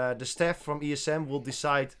 The staff from ESM will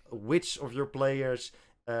decide which of your players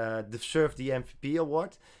deserve the MVP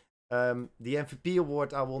award. The MVP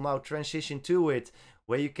award, I will now transition to it,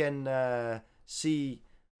 where you can see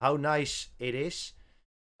how nice it is.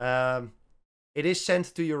 It is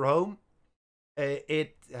sent to your home.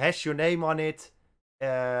 It has your name on it.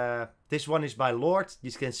 This one is by Lord.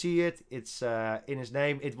 You can see it. It's in his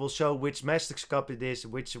name. It will show which Masters Cup it is,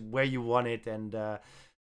 where you won it, and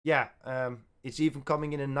it's even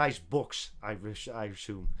coming in a nice box, I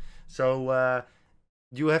assume. So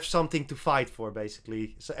you have something to fight for,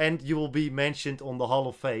 basically. So, and you will be mentioned on the Hall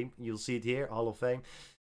of Fame. You'll see it here, Hall of Fame.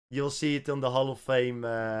 You'll see it on the Hall of Fame,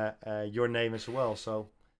 your name as well. So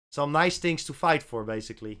some nice things to fight for,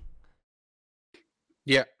 basically.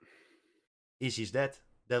 Yeah. Easy as that.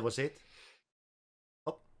 That was it.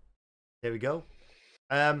 Oh, there we go.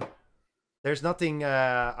 There's nothing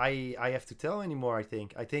I have to tell anymore. I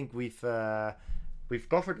think we've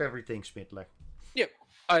covered everything, Schmidtler. Yeah,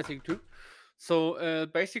 I think too. So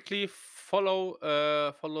basically, follow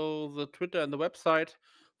the Twitter and the website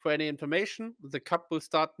for any information. The cup will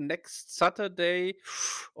start next Saturday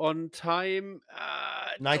on time.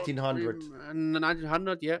 1900.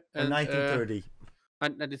 1900, yeah. And 1930.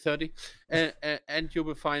 1930, and you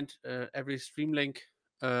will find every stream link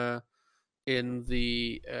in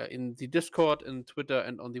the Discord and Twitter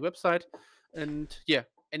and on the website. And yeah,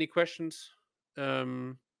 any questions?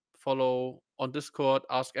 Follow on Discord.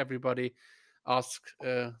 Ask everybody. Ask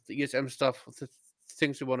the ESM stuff. The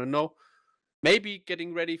things you want to know. Maybe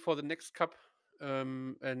getting ready for the next cup.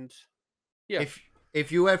 And yeah.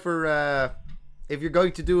 If you ever if you're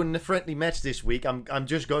going to do a friendly match this week, I'm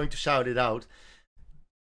just going to shout it out.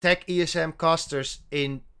 Tag ESM casters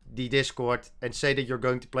in the Discord and say that you're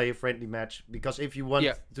going to play a friendly match, because if you want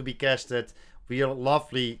to be casted, we are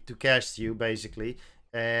lovely to cast you basically,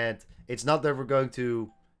 and it's not that we're going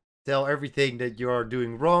to tell everything that you're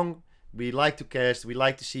doing wrong. We like to cast, we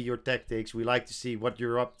like to see your tactics, we like to see what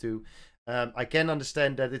you're up to. I can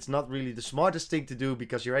understand that it's not really the smartest thing to do,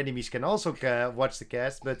 because your enemies can also watch the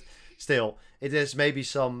cast, but still, it is maybe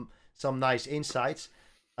some nice insights.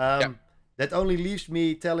 That only leaves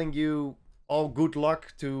me telling you all good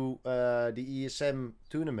luck to the ESM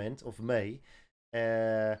tournament of May.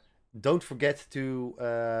 Don't forget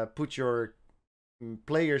to put your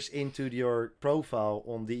players into your profile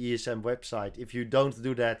on the ESM website. If you don't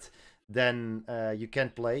do that, then you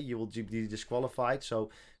can't play. You will be disqualified. So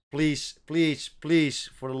please, please, please,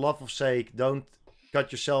 for the love of sake, don't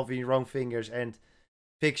cut yourself in your own fingers and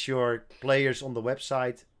fix your players on the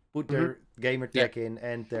website. Put their gamer tag in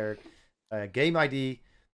and their game ID,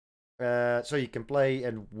 so you can play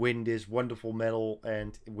and win this wonderful medal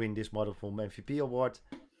and win this wonderful MVP award.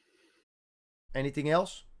 Anything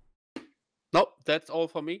else? No, that's all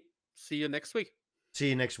for me. See you next week. See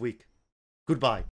you next week. Goodbye.